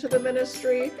donation to the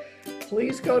ministry,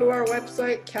 please go to our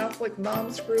website,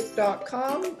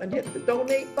 CatholicMomsGroup.com, and hit the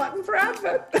donate button for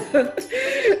Advent.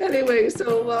 Anyway,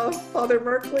 so Father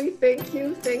Merkley, thank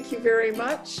you. Thank you very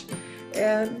much.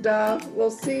 And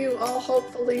we'll see you all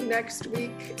hopefully next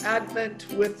week,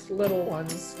 Advent with little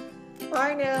ones.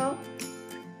 Bye now.